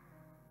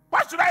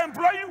 Why should I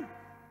employ you?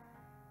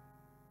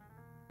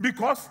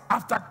 Because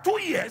after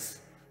 2 years,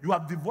 you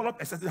have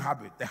developed a certain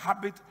habit, the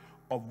habit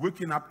of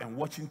waking up and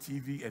watching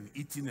TV and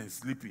eating and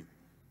sleeping.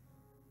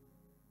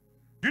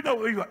 Do you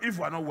know if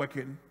you are not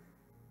working,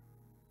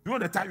 you know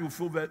the time you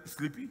feel very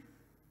sleepy?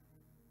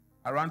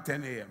 Around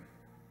 10 a.m.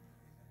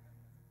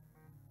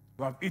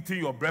 You have eaten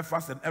your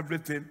breakfast and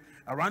everything.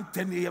 Around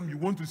 10 a.m. you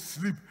want to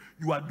sleep.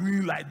 You are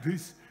doing like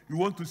this. You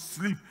want to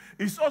sleep.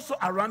 It's also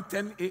around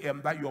 10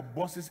 a.m. that your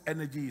boss's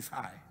energy is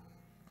high.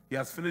 He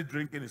has finished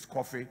drinking his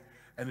coffee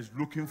and is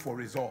looking for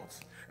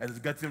results and is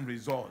getting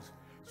results.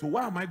 So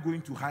why am I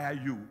going to hire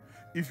you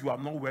if you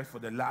have not worked for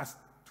the last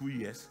 2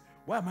 years?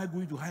 Why am I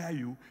going to hire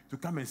you to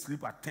come and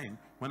sleep at 10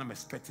 when I'm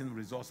expecting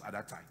results at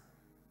that time?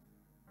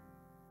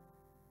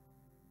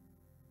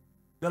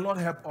 The Lord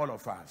help all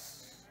of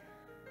us.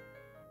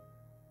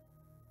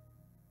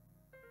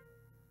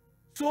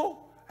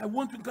 So I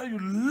want to tell you,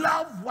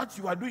 love what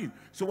you are doing.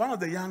 So one of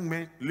the young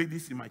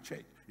ladies in my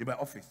church, in my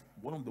office,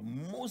 one of the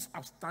most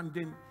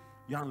outstanding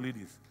young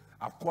ladies,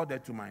 I've called her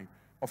to my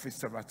office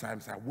several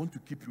times. I want to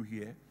keep you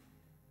here.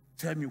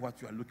 Tell me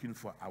what you are looking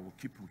for. I will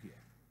keep you here.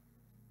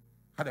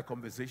 Had a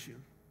conversation.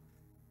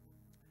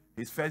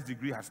 His first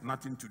degree has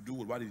nothing to do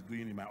with what he's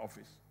doing in my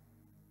office.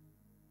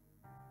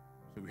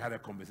 So we had a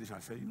conversation. I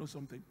said, you know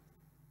something?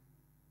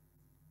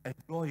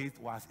 Enjoy it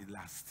whilst it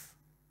lasts.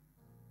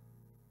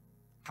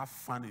 Have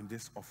fun in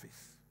this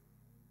office.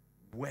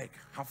 Work.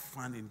 Have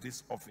fun in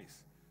this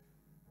office.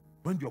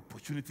 When the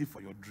opportunity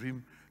for your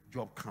dream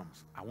job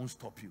comes, I won't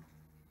stop you.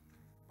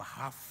 But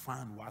have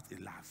fun whilst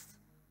it lasts.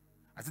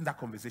 I think that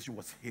conversation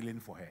was healing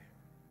for her.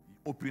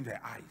 It opened her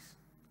eyes.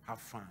 Have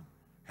fun.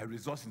 Her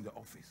results in the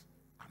office,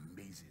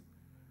 amazing.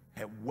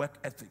 Her work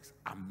ethics,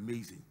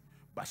 amazing.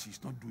 But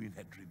she's not doing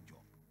her dream job.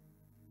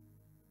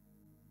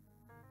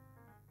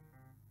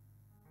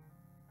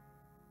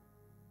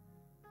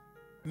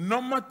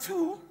 Number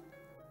 2,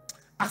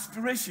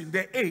 aspiration.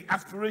 The A,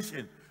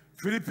 aspiration.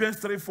 Philippians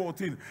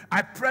 3:14.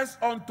 I press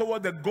on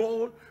toward the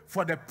goal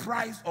for the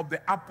prize of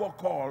the upward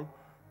call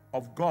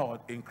of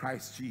God in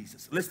Christ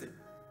Jesus. Listen.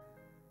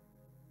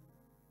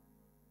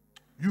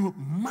 You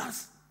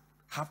must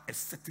have a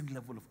certain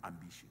level of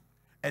ambition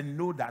and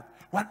know that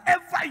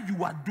whatever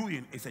you are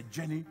doing is a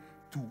journey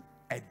to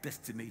a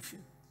destination.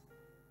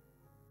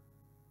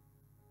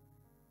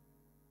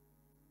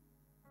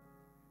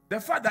 The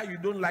fact that you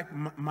don't like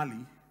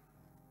Mali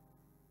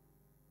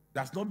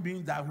does not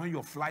mean that when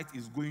your flight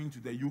is going to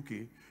the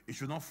UK, it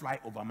should not fly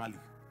over Mali.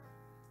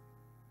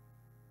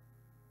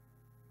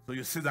 So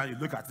you sit down, you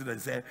look at it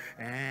and say,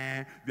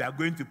 we are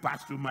going to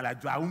pass through Mali,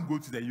 I won't go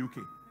to the UK.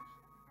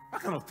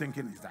 What kind of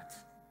thinking is that?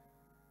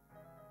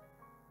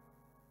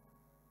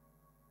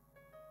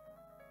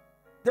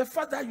 The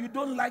fact that you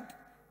don't like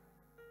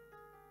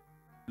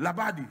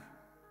Labadi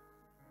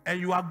and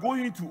you are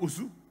going to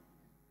Osu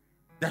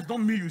does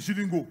not mean you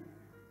shouldn't go.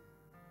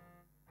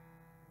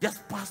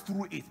 Just pass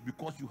through it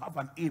because you have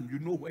an aim. You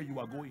know where you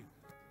are going.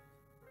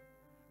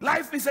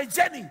 Life is a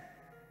journey.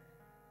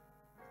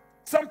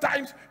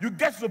 Sometimes you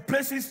get to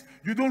places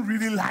you don't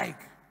really like.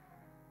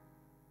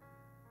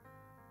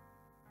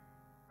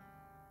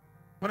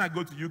 When I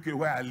go to UK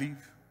where I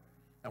live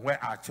and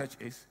where our church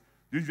is,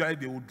 usually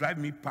they will drive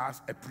me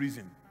past a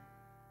prison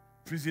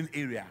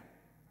area,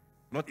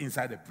 not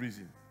inside the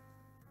prison.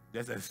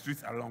 There's a street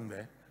along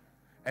there.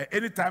 And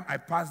anytime I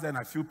pass there and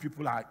I feel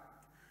people are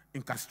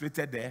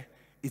incarcerated there,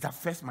 it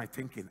affects my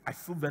thinking. I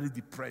feel very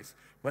depressed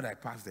when I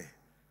pass there.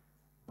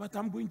 But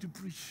I'm going to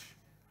preach.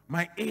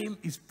 My aim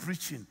is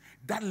preaching.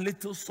 That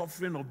little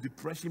suffering of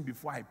depression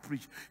before I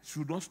preach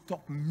should not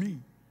stop me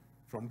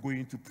from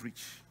going to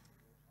preach.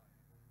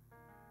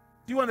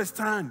 Do you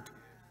understand?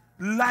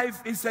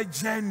 Life is a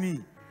journey.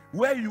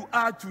 Where you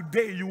are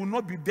today, you will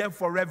not be there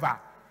forever.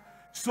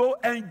 So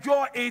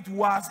enjoy it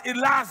whilst it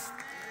lasts.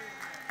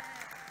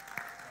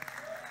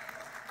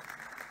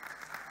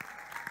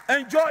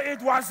 Enjoy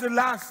it whilst it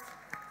lasts.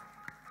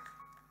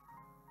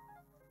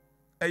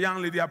 A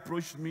young lady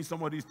approached me.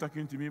 Somebody is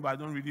talking to me, but I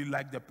don't really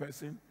like the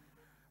person.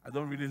 I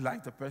don't really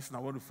like the person. I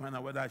want to find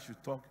out whether I should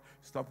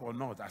stop or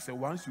not. I said,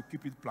 once you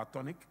keep it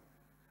platonic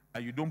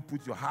and you don't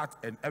put your heart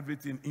and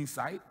everything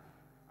inside,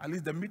 at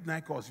least the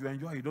midnight course, you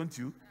enjoy it, don't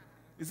you?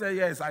 He said,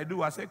 yes, I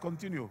do. I said,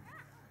 continue.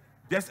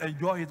 Just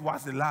enjoy it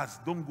whilst it lasts.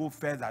 Don't go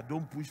further.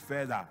 Don't push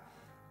further.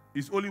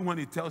 It's only when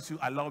it tells you,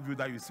 I love you,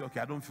 that you say, okay,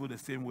 I don't feel the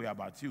same way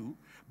about you.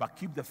 But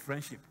keep the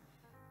friendship.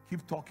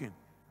 Keep talking.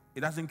 It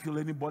doesn't kill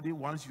anybody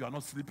once you are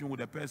not sleeping with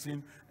a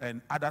person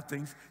and other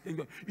things.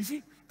 You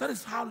see, that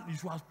is how you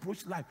should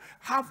approach life.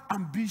 Have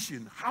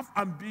ambition,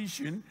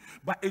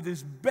 but it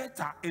is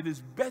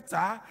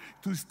better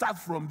to start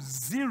from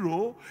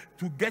 0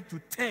 to get to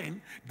 10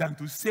 than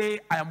to say,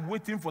 I am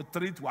waiting for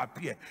 3 to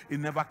appear. It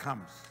never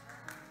comes.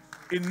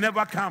 It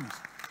never comes.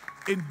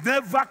 It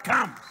never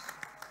comes.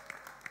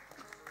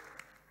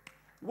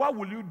 What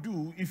will you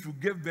do if you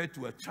gave birth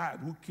to a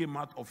child who came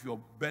out of your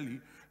belly,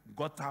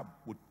 got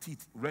up with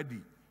teeth ready?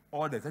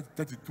 All the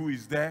 32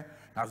 is there,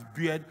 has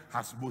beard,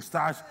 has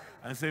mustache,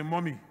 and say,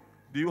 Mommy,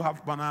 do you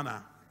have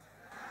banana?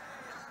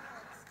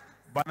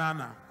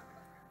 Banana.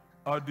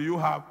 Or do you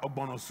have a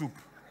bono soup?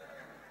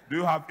 Do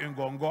you have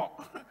ngongo?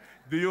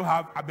 Do you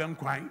have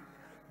abenkwine?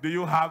 Do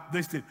you have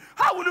this thing?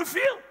 How will you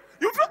feel?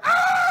 You feel,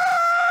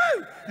 ah!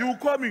 You will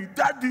call me,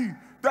 Daddy,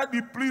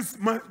 please,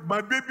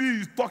 my baby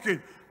is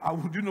talking.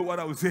 Do you know what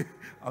I would say?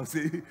 I would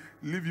say,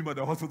 leave him at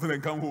the hospital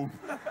and come home.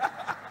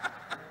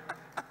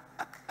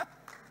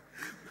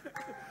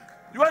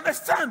 You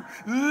understand?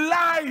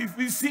 Life,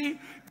 you see,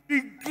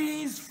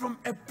 begins from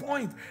a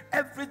point.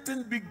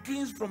 Everything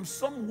begins from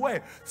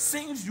somewhere.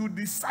 Since you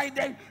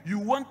decided you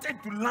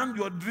wanted to land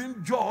your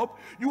dream job,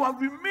 you have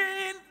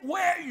remained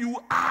where you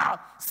are.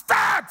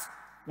 Start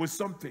with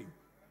something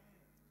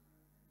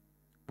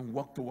and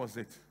walk towards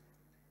it.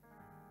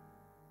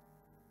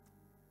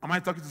 Am I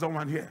talking to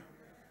someone here?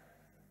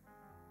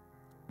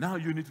 Now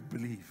you need to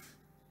believe.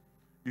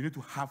 You need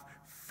to have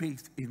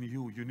faith in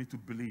you. You need to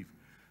believe.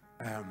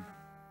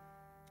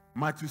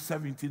 Matthew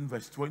 17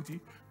 verse 20.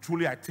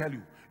 Truly I tell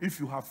you, if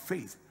you have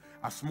faith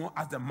as small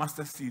as the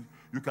mustard seed,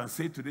 you can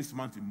say to this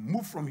mountain,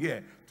 move from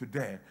here to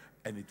there,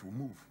 and it will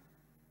move.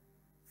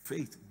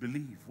 Faith,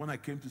 believe. When I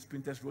came to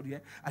Sprinters Road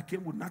here, I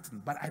came with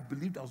nothing, but I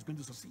believed I was going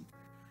to succeed.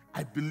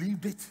 I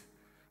believed it.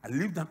 I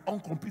lived in an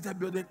uncompleted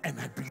building, and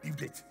I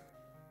believed it.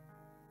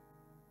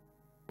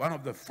 One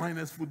of the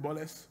finest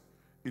footballers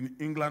in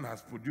England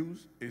has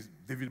produced is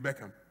David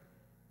Beckham.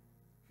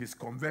 His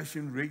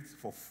conversion rate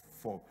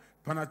for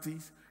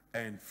penalties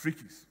and free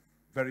kicks,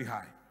 very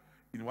high.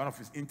 In one of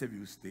his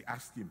interviews, they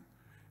asked him,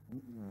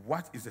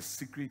 what is the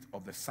secret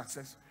of the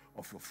success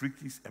of your free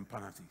kicks and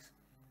penalties?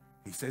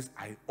 He says,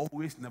 I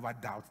always never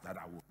doubt that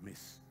I will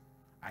miss.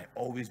 I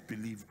always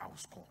believe I will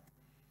score.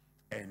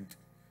 And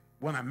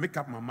when I make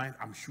up my mind,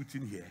 I'm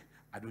shooting here,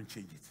 I don't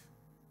change it.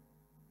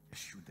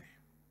 Just shoot there.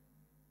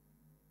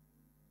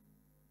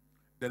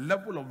 The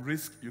level of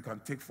risk you can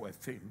take for a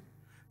thing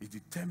is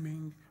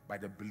determined by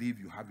the belief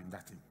you have in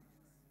that thing.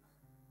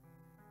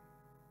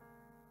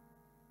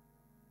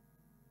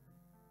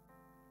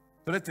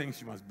 Three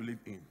things you must believe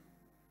in.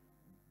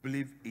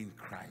 Believe in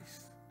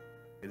Christ.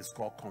 It is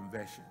called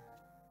conversion.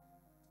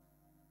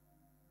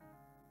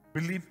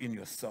 Believe in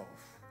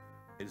yourself.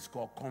 It is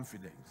called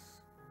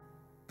confidence.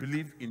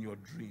 Believe in your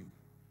dream.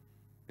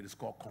 It is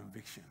called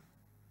conviction.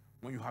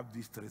 When you have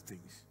these three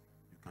things,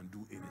 you can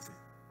do anything.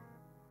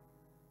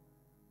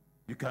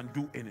 You can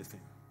do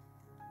anything.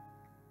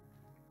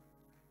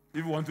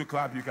 If you want to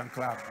clap, you can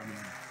clap.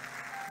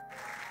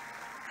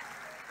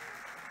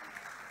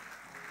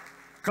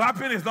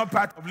 Clapping is not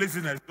part of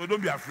listeners, so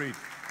don't be afraid.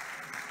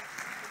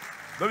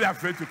 Don't be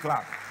afraid to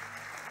clap.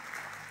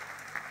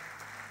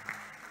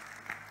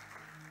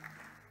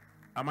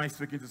 Am I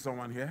speaking to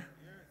someone here?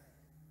 Yes.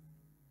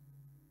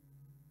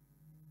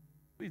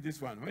 Who is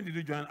this one? When did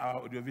you join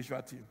our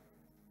audiovisual team?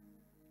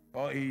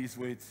 Oh, he is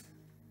with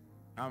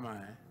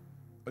Amma.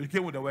 Oh, you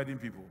came with the wedding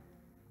people.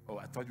 Oh,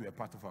 I thought you were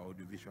part of our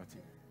audiovisual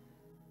team.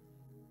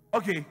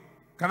 Okay,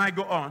 can I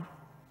go on?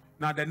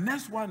 Now, the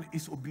next one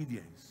is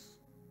obedience.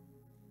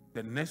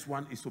 The next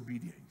one is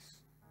obedience.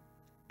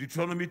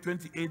 Deuteronomy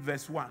 28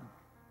 verse 1.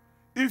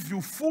 If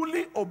you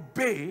fully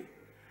obey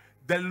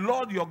the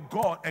Lord your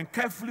God and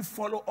carefully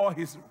follow all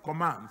his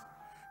commands,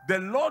 the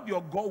Lord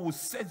your God will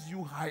set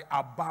you high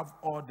above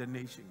all the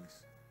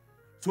nations.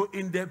 So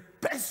in the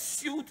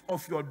pursuit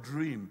of your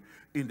dream,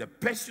 in the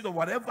pursuit of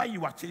whatever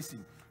you are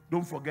chasing,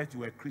 don't forget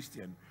you are a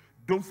Christian.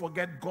 Don't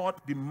forget God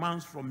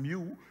demands from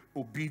you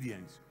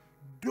obedience.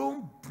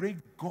 Don't break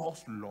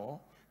God's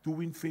law to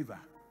win favor.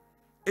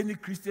 Any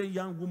Christian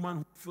young woman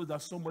who feels that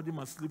somebody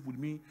must sleep with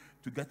me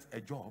to get a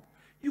job,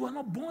 you are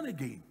not born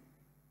again.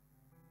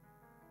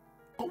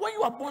 But when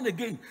you are born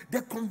again,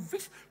 the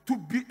conviction to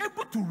be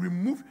able to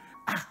remove,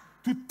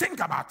 to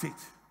think about it,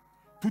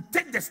 to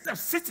take the step,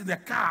 sit in the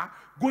car,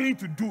 going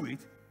to do it,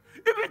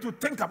 even to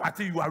think about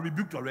it, you are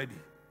rebuked already.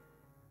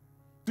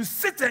 To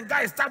sit and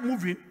guys start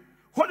moving,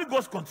 Holy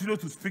Ghost continues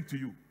to speak to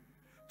you.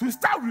 To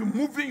start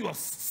removing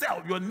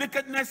yourself, your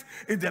nakedness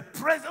in the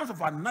presence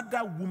of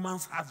another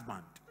woman's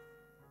husband.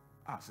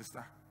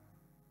 Sister,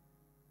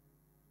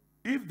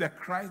 if the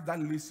Christ that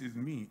lives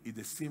in me is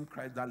the same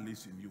Christ that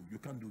lives in you, you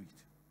can't do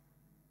it.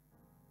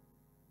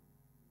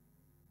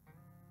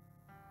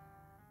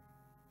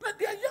 Now,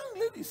 there are young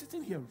ladies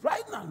sitting here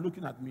right now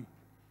looking at me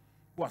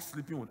who are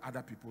sleeping with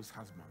other people's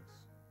husbands.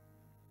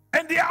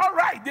 And they are all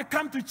right. They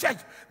come to church.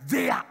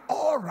 They are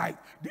all right.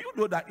 Do you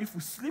know that if you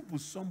sleep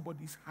with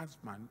somebody's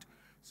husband,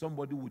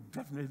 somebody will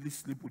definitely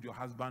sleep with your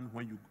husband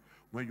when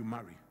you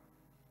marry?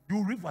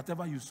 You reap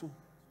whatever you sow.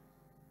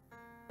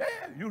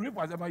 Yeah, you reap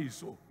whatever you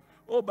sow.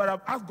 Oh, but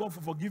I've asked God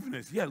for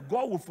forgiveness. Yes,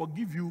 God will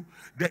forgive you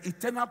the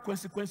eternal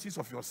consequences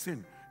of your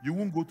sin. You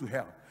won't go to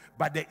hell.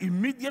 But the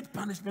immediate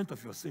punishment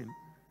of your sin,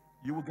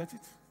 you will get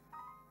it.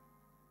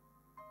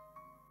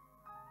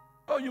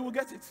 Oh, you will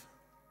get it.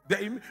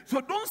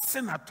 So don't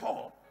sin at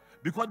all,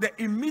 because the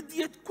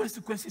immediate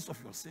consequences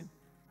of your sin,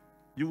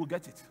 you will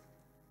get it.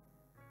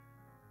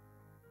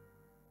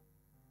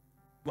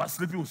 You are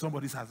sleeping with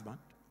somebody's husband,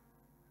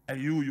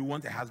 and you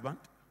want a husband?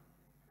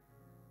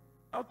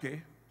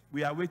 Okay,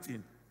 we are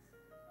waiting.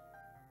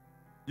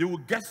 You will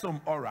get some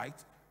all right,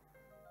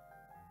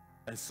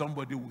 and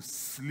somebody will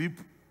sleep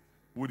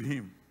with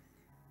him.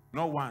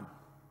 Not one.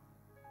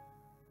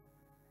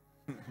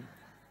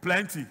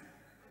 Plenty.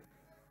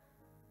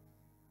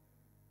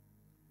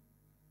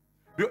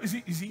 You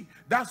see,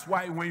 that's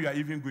why when you are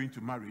even going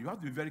to marry, you have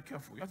to be very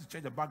careful. You have to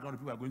check the background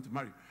of people who are going to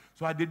marry.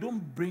 So that you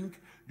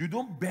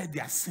don't bear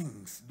their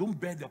sins. Don't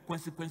bear the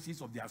consequences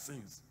of their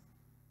sins.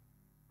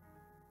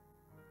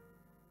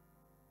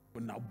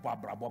 But now,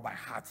 by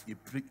heart,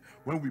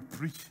 when we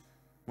preach,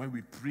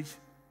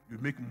 you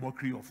make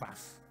mockery of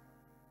us.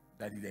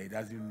 That he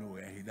doesn't know,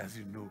 he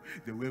doesn't know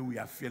the way we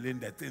are feeling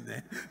the thing,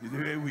 the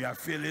way we are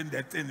feeling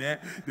the thing,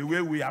 the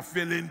way we are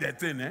feeling the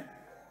thing.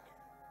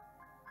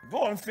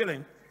 Go on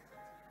feeling.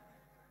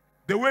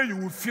 The way you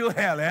will feel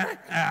hell,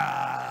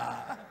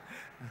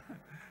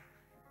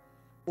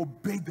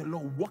 Obey the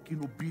law, walk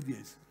in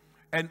obedience.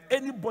 And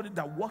anybody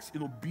that walks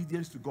in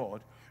obedience to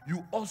God,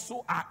 you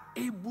also are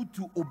able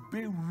to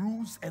obey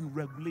rules and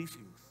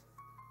regulations.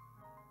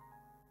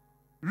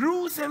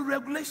 Rules and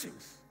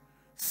regulations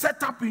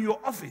set up in your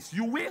office,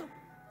 you will.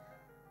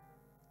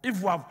 If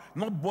you have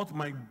not bought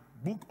my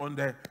book on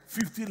the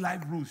 50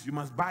 life rules, you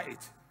must buy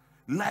it.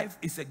 Life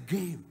is a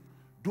game.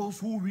 Those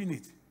who win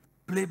it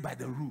play by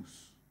the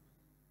rules.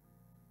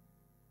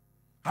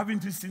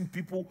 Haven't you seen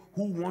people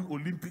who won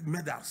Olympic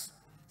medals?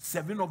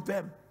 7 of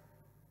them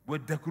were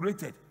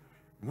decorated.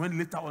 When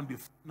later on they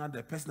found out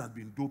the person had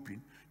been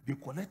doping, they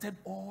collected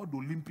all the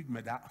Olympic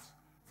medals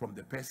from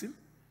the person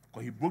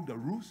because he broke the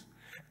rules.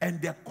 And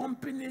the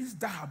companies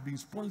that have been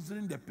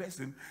sponsoring the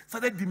person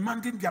started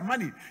demanding their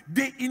money.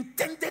 They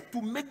intended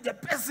to make the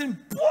person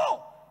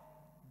poor.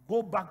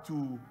 Go back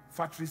to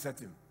factory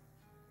setting.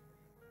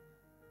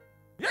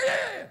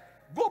 Yeah.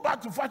 Go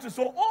back to factory.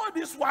 So all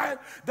this while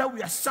that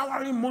we are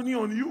showering money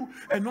on you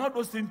and all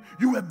those things,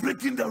 you were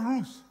breaking the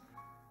rules.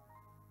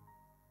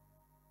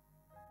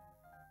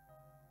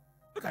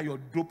 Look at your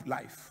dope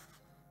life.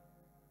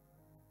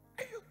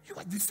 You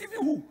are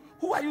deceiving who?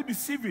 Who are you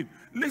deceiving?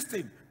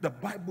 Listen, the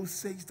Bible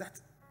says that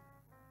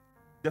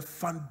the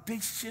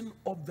foundation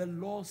of the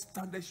law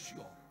standeth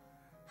sure,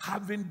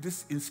 having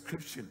this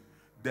inscription: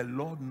 the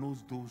Lord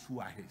knows those who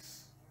are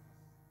his.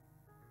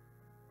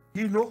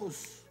 He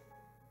knows.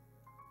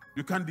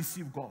 You can't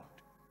deceive God.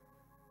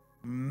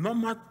 No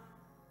matter.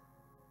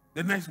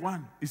 The next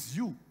one is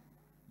you.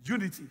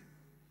 Unity.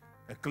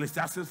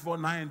 Ecclesiastes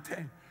 4:9 and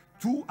 10.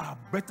 2 are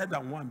better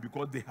than 1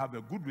 because they have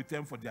a good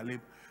return for their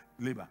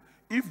labor.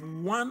 If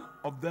one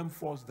of them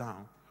falls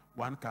down,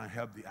 one can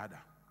help the other.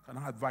 Can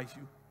I advise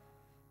you?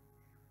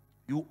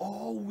 You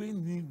always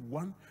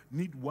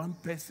need one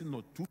person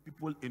or 2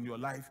 people in your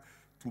life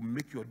to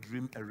make your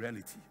dream a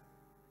reality.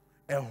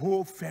 A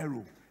whole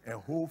Pharaoh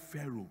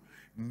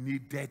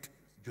needed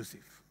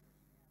Joseph.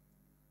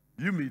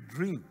 You may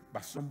dream,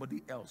 but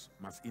somebody else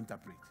must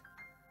interpret.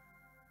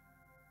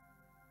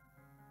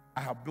 I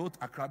have built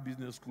Accra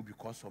Business School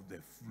because of the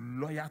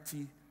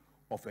loyalty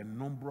of a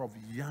number of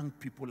young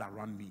people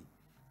around me.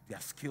 Their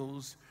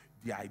skills,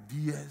 their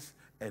ideas,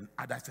 and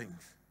other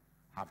things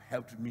have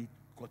helped me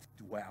get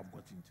to where I've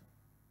got into.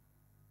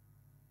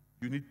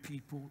 You need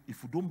people.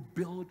 If you don't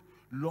build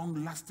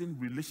long-lasting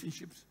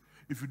relationships,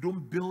 if you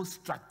don't build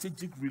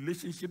strategic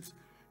relationships,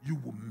 you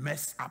will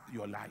mess up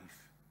your life.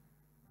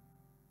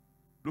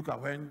 Look at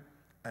when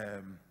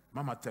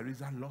Mama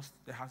Teresa lost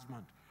the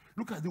husband.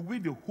 Look at the way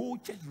the whole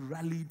church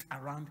rallied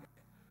around her.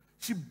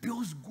 She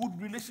builds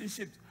good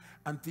relationships.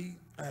 Until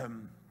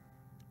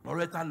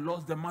Loretta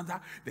lost the mother,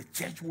 the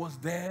church was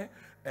there.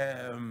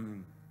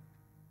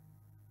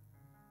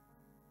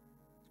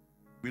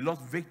 We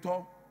lost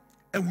Victor,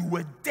 and we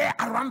were there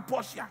around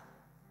Portia.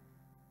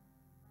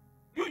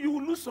 You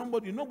will lose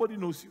somebody, nobody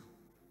knows you.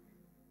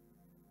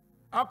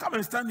 I'll come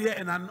and stand here,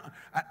 and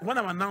when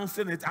I'm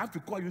announcing it, I have to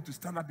call you to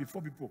stand up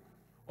before people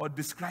or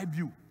describe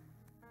you.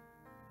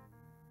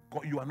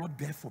 God, you are not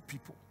there for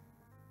people.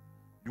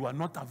 You are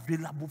not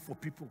available for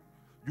people.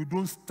 You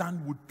don't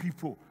stand with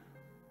people.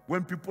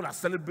 when people are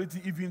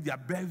celebrating even their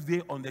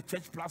birthday on the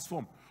church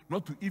platform,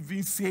 not to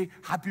even say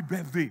happy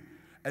birthday.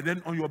 And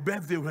then on your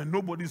birthday, when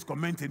nobody's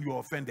commenting, you're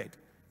offended.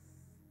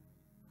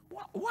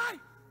 Why?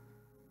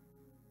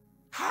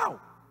 How?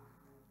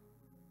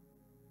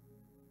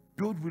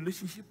 Build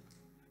relationship,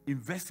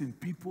 invest in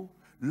people,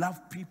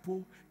 love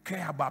people,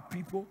 care about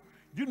people.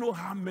 You know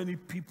how many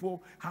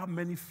people, how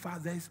many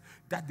fathers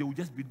that they will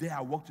just be there.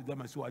 I walk to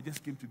them and say, I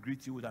just came to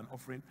greet you with an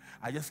offering.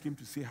 I just came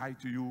to say hi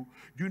to you.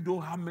 You know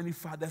how many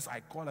fathers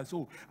I call and say,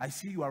 oh, I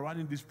see you are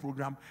running this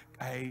program.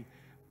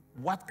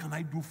 What can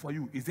I do for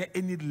you? Is there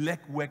any leg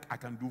work I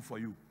can do for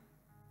you?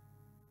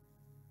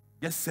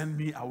 Just send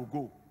me, I will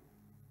go.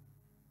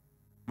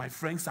 My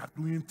friends are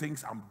doing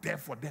things, I'm there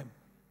for them.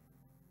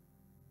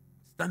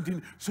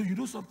 Standing. So you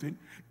know something?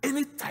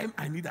 Anytime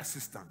I need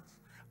assistance,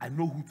 I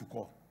know who to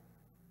call.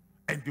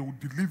 And they will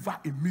deliver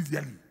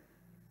immediately.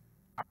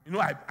 You know,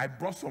 I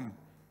brought some,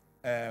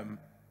 when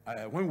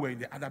we were in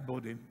the other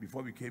building,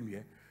 before we came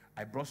here,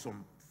 I brought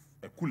some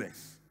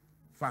coolers,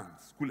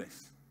 fans,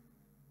 coolers.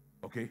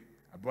 Okay?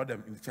 I brought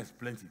them in the church,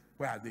 plenty.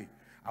 Where are they?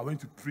 I went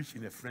to preach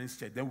in a friend's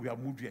church. Then we have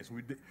moved here, so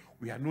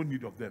we had no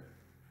need of them.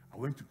 I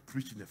went to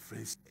preach in a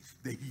friend's church.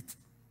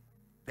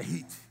 The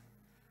heat.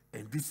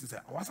 And this is,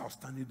 once I was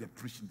standing there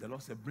preaching, the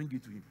Lord said, bring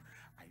it to him.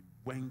 I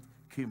went,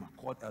 came, I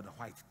called Elder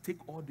White.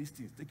 Take all these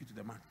things, take it to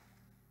the man.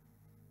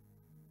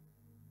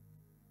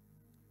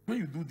 When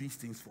you do these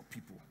things for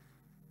people,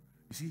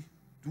 you see,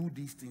 do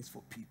these things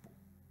for people.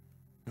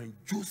 When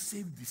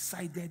Joseph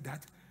decided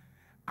that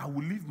I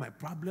will leave my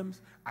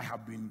problems, I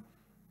have been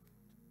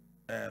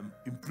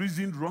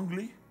imprisoned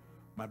wrongly,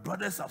 my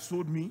brothers have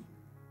sold me.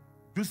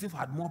 Joseph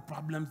had more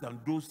problems than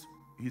those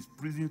his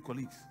prison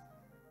colleagues.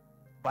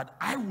 But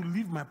I will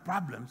leave my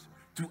problems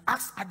to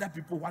ask other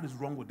people what is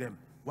wrong with them.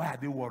 Why are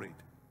they worried?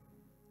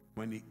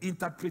 When he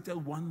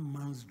interpreted one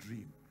man's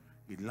dream,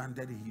 he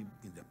landed him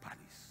in the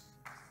palace.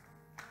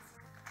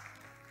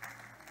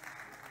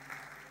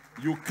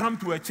 You come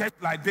to a church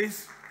like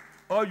this,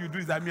 all you do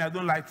is, I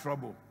don't like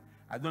trouble.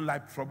 I don't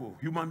like trouble.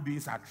 Human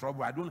beings are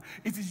trouble.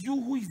 It is you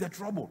who is the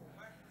trouble.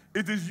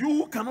 It is you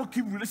who cannot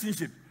keep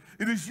relationship.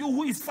 It is you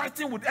who is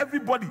fighting with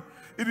everybody.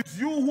 It is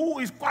you who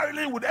is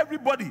quarreling with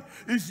everybody.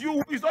 It's you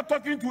who is not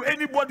talking to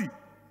anybody.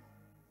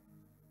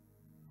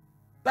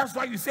 That's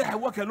why you say, I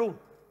work alone.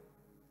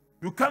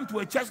 You come to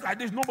a church like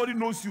this, nobody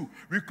knows you.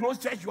 We close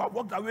church, you have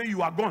walked away,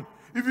 you are gone.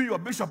 Even your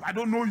bishop, I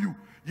don't know you.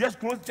 Yes,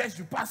 close church,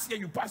 you pass here,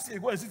 you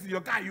go and sit in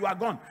your car, you are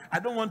gone. I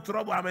don't want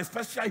trouble. I'm a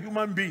special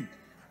human being.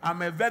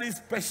 I'm a very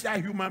special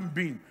human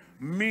being.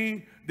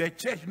 Me, the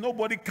church,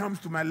 nobody comes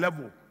to my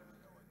level.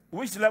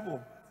 Which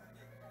level?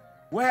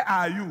 Where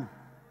are you?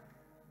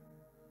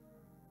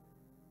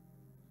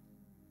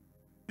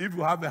 If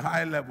you have a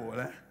high level,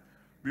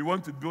 we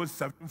want to build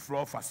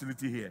 7th-floor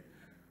facility here.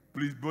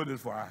 Please build it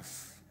for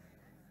us.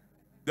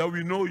 Then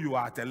we know you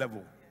are at a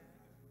level.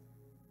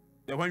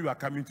 Then when you are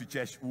coming to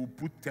church, we'll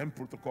put 10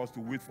 protocols to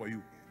wait for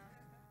you.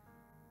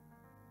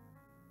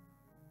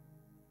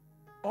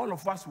 All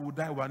of us will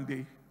die one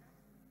day.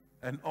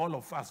 And all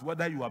of us,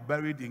 whether you are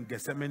buried in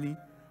Gethsemane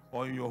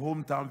or in your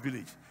hometown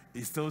village,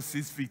 is still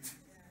 6 feet.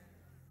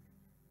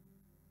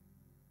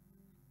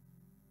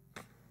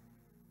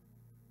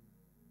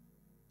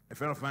 A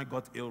friend of mine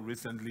got ill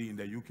recently in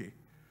the UK. He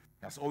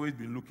has always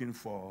been looking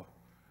for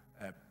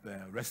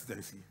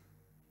residency.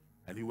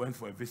 And he went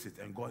for a visit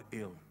and got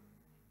ill.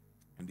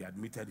 And they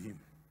admitted him.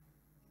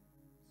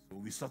 So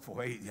we sought for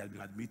where he had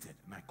been admitted.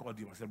 And I called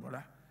him. I said,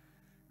 brother,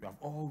 you have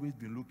always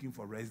been looking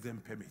for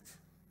resident permit.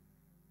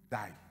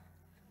 Die.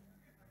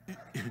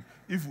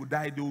 If you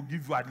die, they will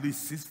give you at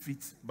least 6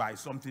 feet by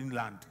something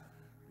land.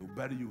 They'll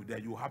bury you there.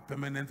 You have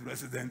permanent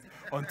residence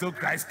until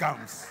Christ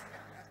comes.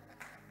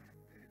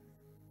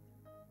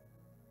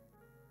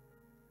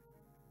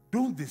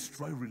 Don't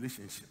destroy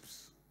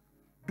relationships.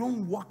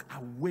 Don't walk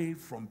away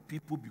from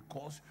people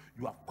because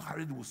you have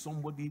quarreled with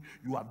somebody,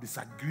 you have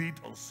disagreed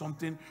on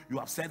something, you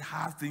have said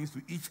hard things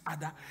to each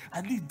other.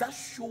 At least that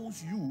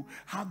shows you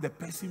how the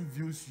person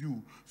views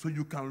you, so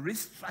you can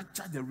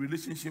restructure the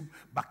relationship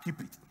but keep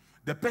it.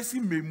 The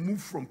person may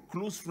move from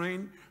close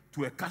friend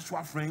to a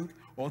casual friend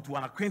or to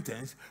an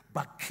acquaintance,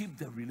 but keep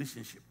the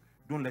relationship.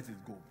 Don't let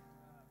it go.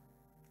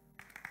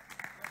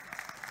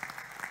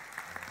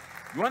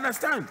 You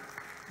understand?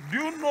 Do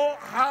you know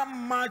how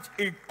much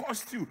it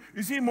costs you?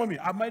 You see, mommy,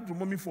 I married to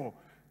mommy for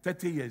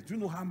 30 years. Do you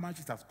know how much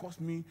it has cost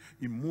me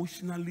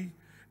emotionally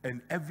and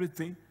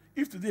everything?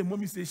 If today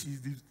mommy says she's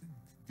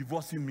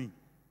divorcing me,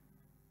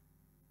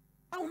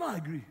 I will not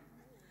agree.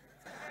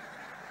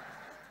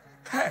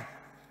 Hey,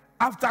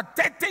 after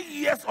 30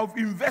 years of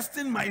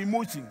investing my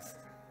emotions,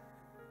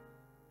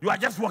 you are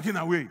just walking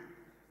away.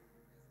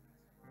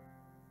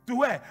 To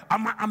where?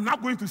 I'm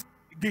not going to start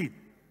again.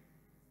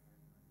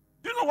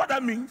 Do you know what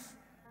that means?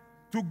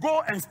 To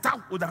go and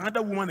start with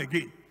another woman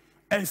again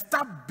and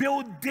start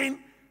building.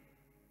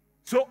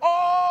 So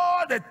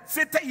all the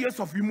 30 years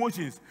of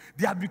emotions,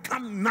 they have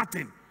become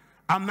nothing.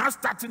 I'm now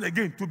starting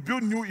again to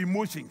build new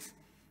emotions,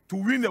 to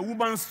win a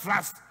woman's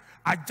trust,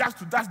 adjust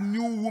to that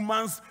new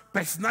woman's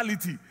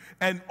personality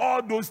and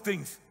all those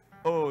things.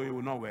 Oh, it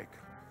will not work.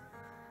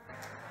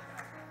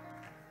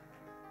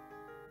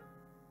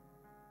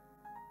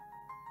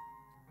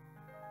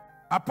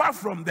 Apart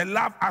from the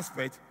love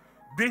aspect,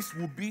 this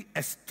will be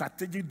a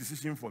strategic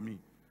decision for me.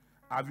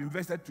 I've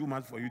invested 2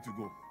 months for you to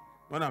go.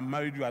 When I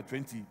married you at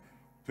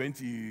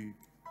 22,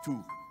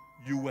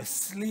 you were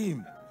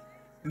slim.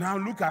 Now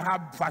look at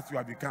how fat you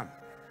have become.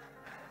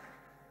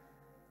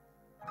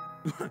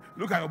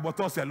 Look at your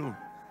bottles alone.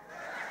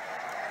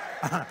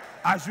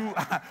 I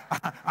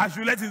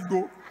should let it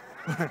go.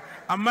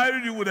 I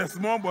married you with a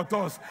small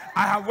bottles.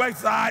 I have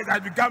worked hard, I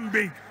become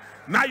big.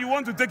 Now you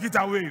want to take it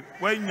away.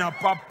 When your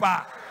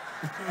papa.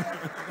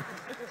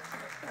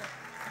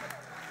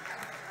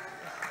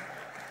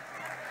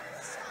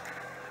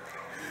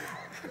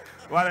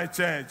 What a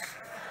church.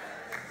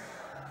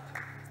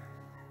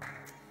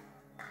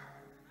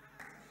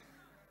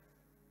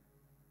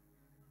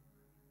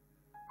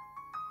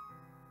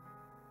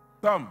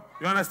 Tom,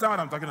 you understand what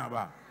I'm talking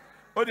about?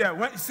 Oh, dear,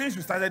 since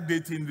you started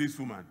dating this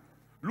woman,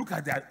 look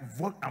at the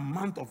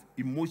amount of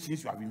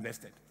emotions you have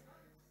invested.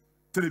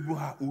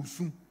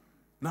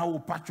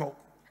 Now, patch up.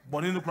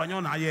 Bonino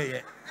Cranyon,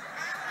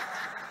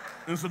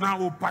 and so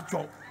now, patch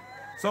up.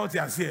 So,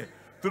 I say,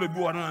 to the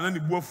boy, and then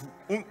the wolf,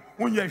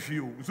 one year,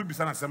 you should be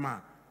sana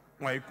sama.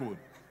 Why could?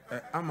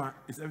 Ama,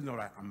 is everything all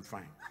right? I'm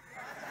fine.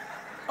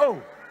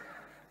 Oh,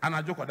 and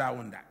I joke with that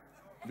one that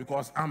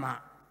because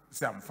Ama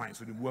say I'm fine,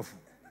 so the wolf.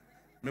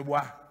 Me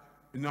boy,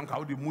 you know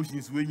how the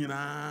emotions when you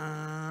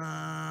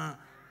na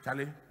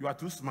Charlie, you are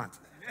too smart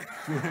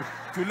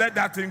to let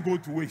that thing go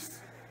to waste.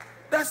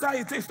 That's how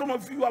it takes. Some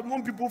of you have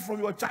known people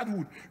from your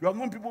childhood. You have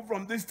known people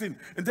from this thing.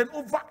 And then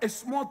over a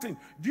small thing.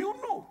 Do you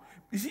know?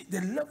 You see, the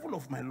level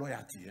of my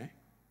loyalty,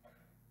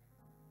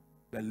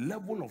 the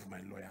level of my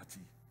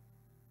loyalty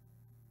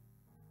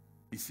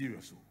is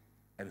serious.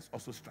 And it's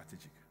also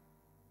strategic.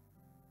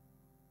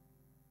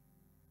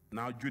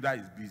 Now Judah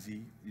is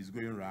busy. He's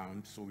going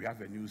around. So we have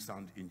a new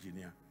sound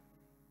engineer.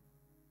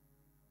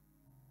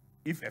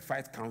 If a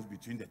fight comes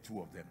between the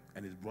two of them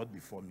and is brought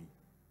before me,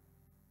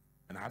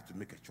 and I have to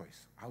make a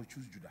choice, I will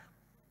choose Judah.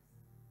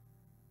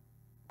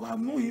 But I've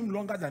known him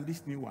longer than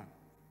this new one.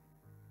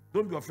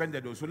 Don't be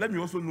offended though. So let me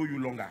also know you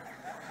longer.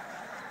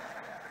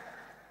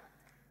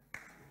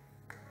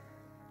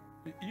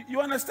 You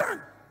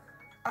understand?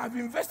 I've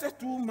invested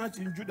too much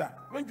in Judah.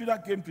 When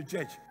Judah came to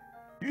church,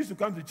 he used to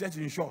come to church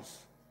in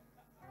shorts.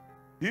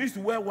 He used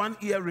to wear one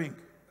earring.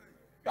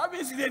 You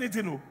haven't seen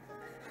anything, no?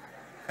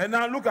 And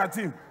now look at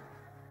him.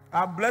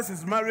 I've blessed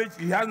his marriage.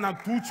 He has now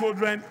 2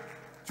 children.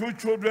 2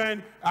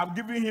 children. I've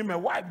given him a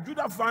wife.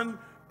 Judah found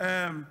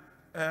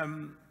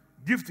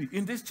Gifty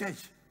in this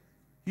church.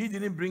 He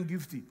didn't bring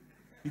Gifty.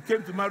 He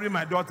came to marry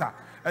my daughter.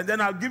 And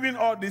then I've given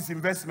all this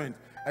investment.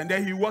 And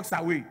then he walks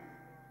away.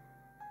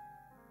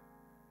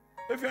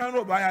 If you don't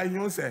know buyer, you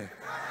don't say.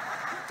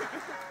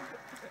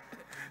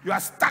 You are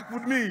stuck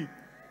with me.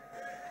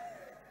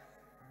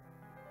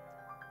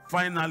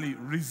 Finally,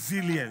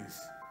 resilience.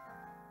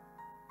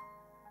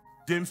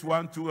 James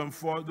 1, 2, and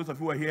 4. Those of you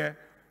who were here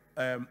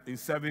in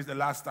service the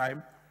last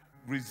time,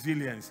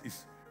 resilience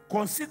is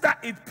consider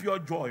it pure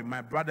joy,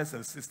 my brothers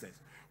and sisters,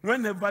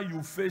 whenever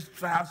you face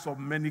trials of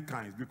many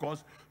kinds,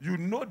 because you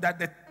know that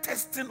the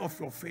testing of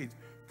your faith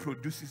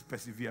produces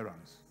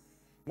perseverance.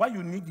 What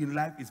you need in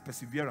life is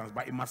perseverance,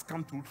 but it must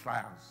come through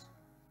trials.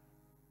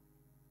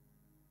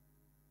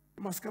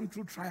 It must come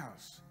through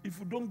trials. If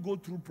you don't go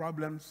through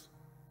problems,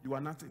 you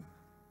are nothing.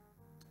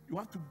 You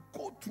have to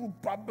go through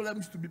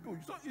problems to be people.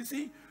 So you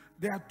see,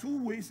 there are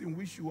 2 ways in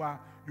which you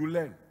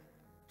learn: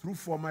 through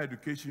formal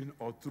education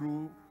or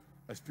through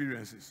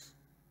experiences.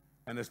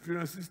 And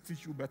experiences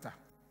teach you better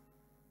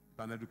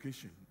than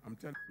education. I'm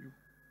telling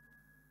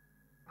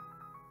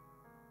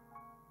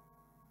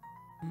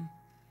you.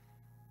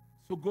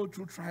 So go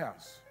through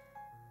trials.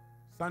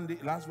 Sunday,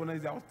 last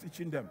Wednesday, I was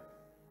teaching them.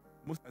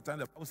 Most of the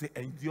time, I would say,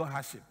 endure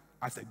hardship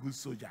as a good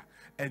soldier.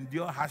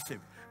 Endure hardship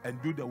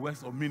and do the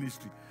works of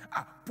ministry.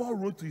 Paul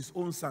wrote to his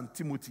own son,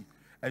 Timothy,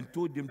 and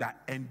told him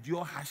that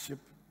endure hardship.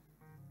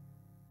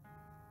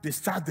 They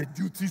start the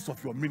duties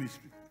of your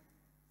ministry.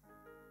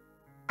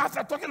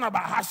 After talking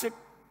about hardship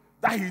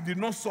that he did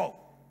not solve.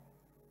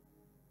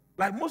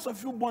 Like most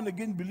of you born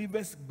again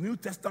believers, New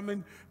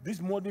Testament,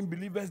 these modern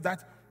believers,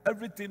 that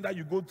everything that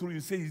you go through,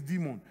 you say is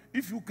demon.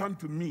 If you come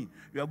to me,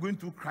 you are going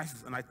through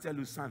crisis, and I tell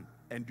you, son,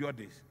 endure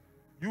this.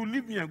 You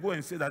leave me and go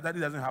and say that daddy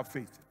doesn't have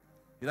faith.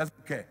 He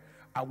doesn't care.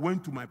 I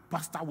went to my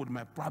pastor with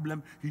my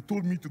problem. He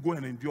told me to go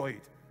and endure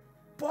it.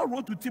 Paul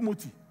wrote to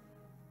Timothy.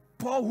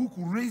 Paul who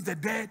could raise the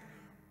dead.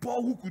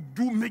 Paul who could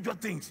do major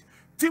things.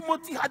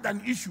 Timothy had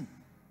an issue.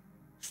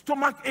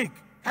 Stomach ache.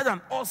 Had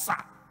an ulcer.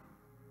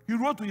 He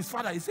wrote to his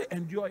father. He said,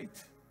 endure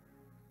it.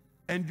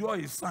 Endure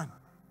his son.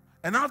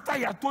 And after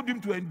he had told him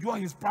to endure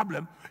his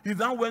problem, he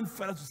then went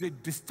further to say,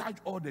 discharge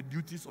all the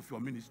duties of your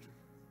ministry.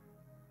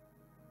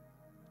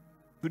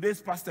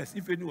 Today's pastors,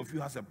 if any of you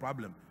has a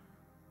problem,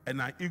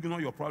 and I ignore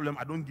your problem,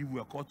 I don't give you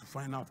a call to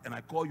find out, and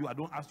I call you, I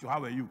don't ask you,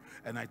 how are you?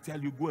 And I tell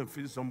you, go and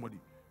face somebody.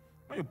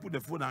 When you put the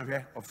phone down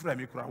here, or friend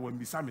me, when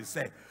me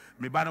say,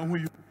 me bad who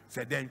you,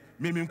 Said then,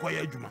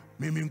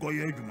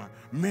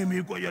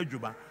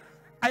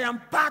 I am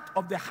part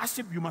of the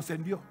hardship you must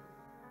endure.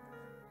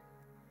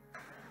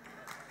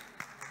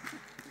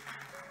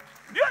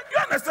 Do you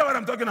understand what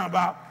I'm talking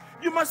about?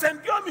 You must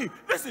endure me.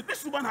 Listen,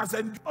 this woman has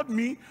endured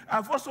me.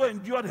 I've also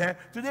endured her.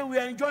 Today we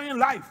are enjoying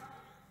life.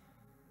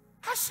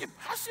 Hardship.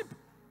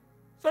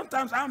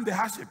 Sometimes I'm the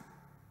hardship.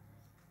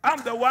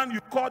 I'm the one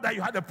you called that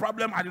you had a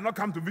problem. I did not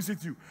come to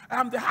visit you.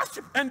 I'm the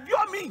hardship.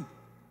 Endure me.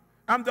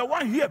 I'm the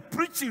one here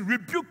preaching,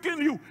 rebuking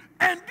you.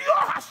 Endure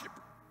hardship.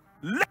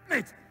 Learn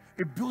it.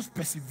 It builds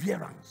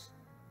perseverance.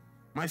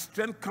 My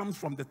strength comes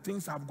from the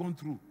things I've gone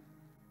through.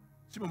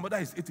 See, my mother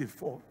is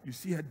 84. You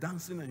see her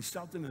dancing and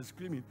shouting and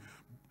screaming.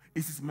 It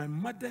is my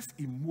mother's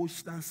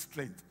emotional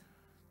strength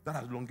that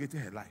has elongated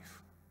her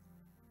life.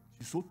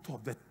 She's so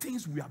tough. The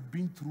things we have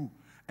been through,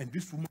 and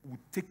this woman will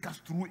take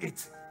us through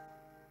it.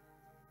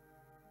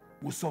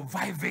 Will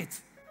survive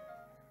it.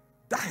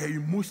 That her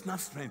emotional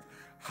strength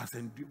has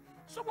endured.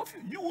 Some of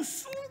you, you will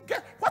soon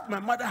get what my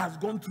mother has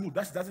gone through.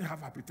 That she doesn't have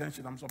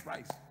hypertension. I'm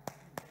surprised.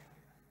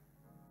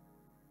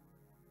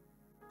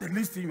 The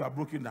least thing you are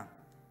broken down.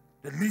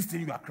 The least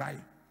thing you are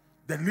crying.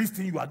 The least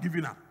thing you are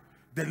giving up.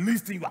 The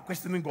least thing you are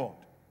questioning God.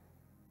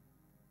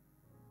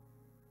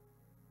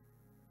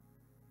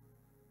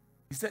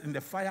 He said, in the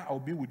fire, I'll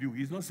be with you.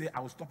 He's not saying, I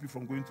will stop you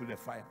from going through the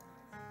fire.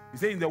 He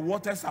said, in the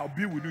waters, I'll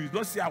be with you. He's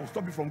not saying, I will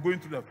stop you from going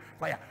through the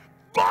fire.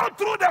 Go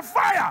through the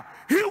fire.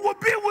 He will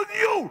be with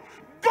you.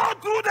 Go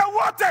through the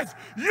waters.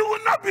 You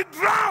will not be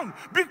drowned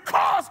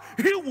because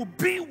he will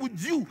be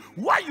with you.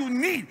 What you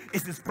need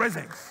is his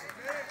presence.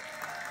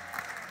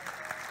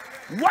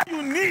 What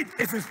you need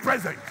is his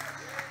presence.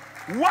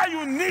 What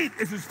you need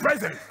is his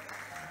presence.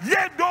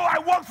 Yet though I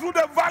walk through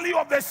the valley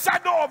of the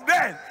shadow of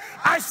death,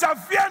 I shall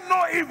fear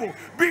no evil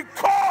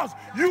because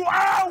you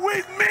are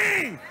with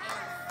me.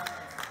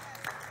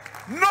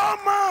 No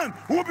man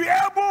will be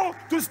able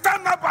to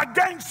stand up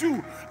against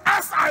you.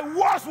 As I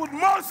was with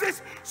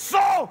Moses,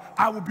 so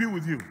I will be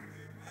with you.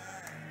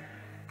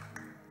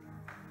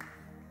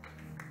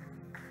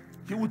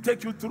 He will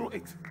take you through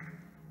it.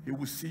 He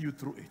will see you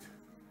through it.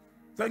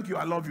 Thank you.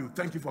 I love you.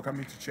 Thank you for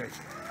coming to church.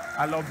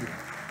 I love you.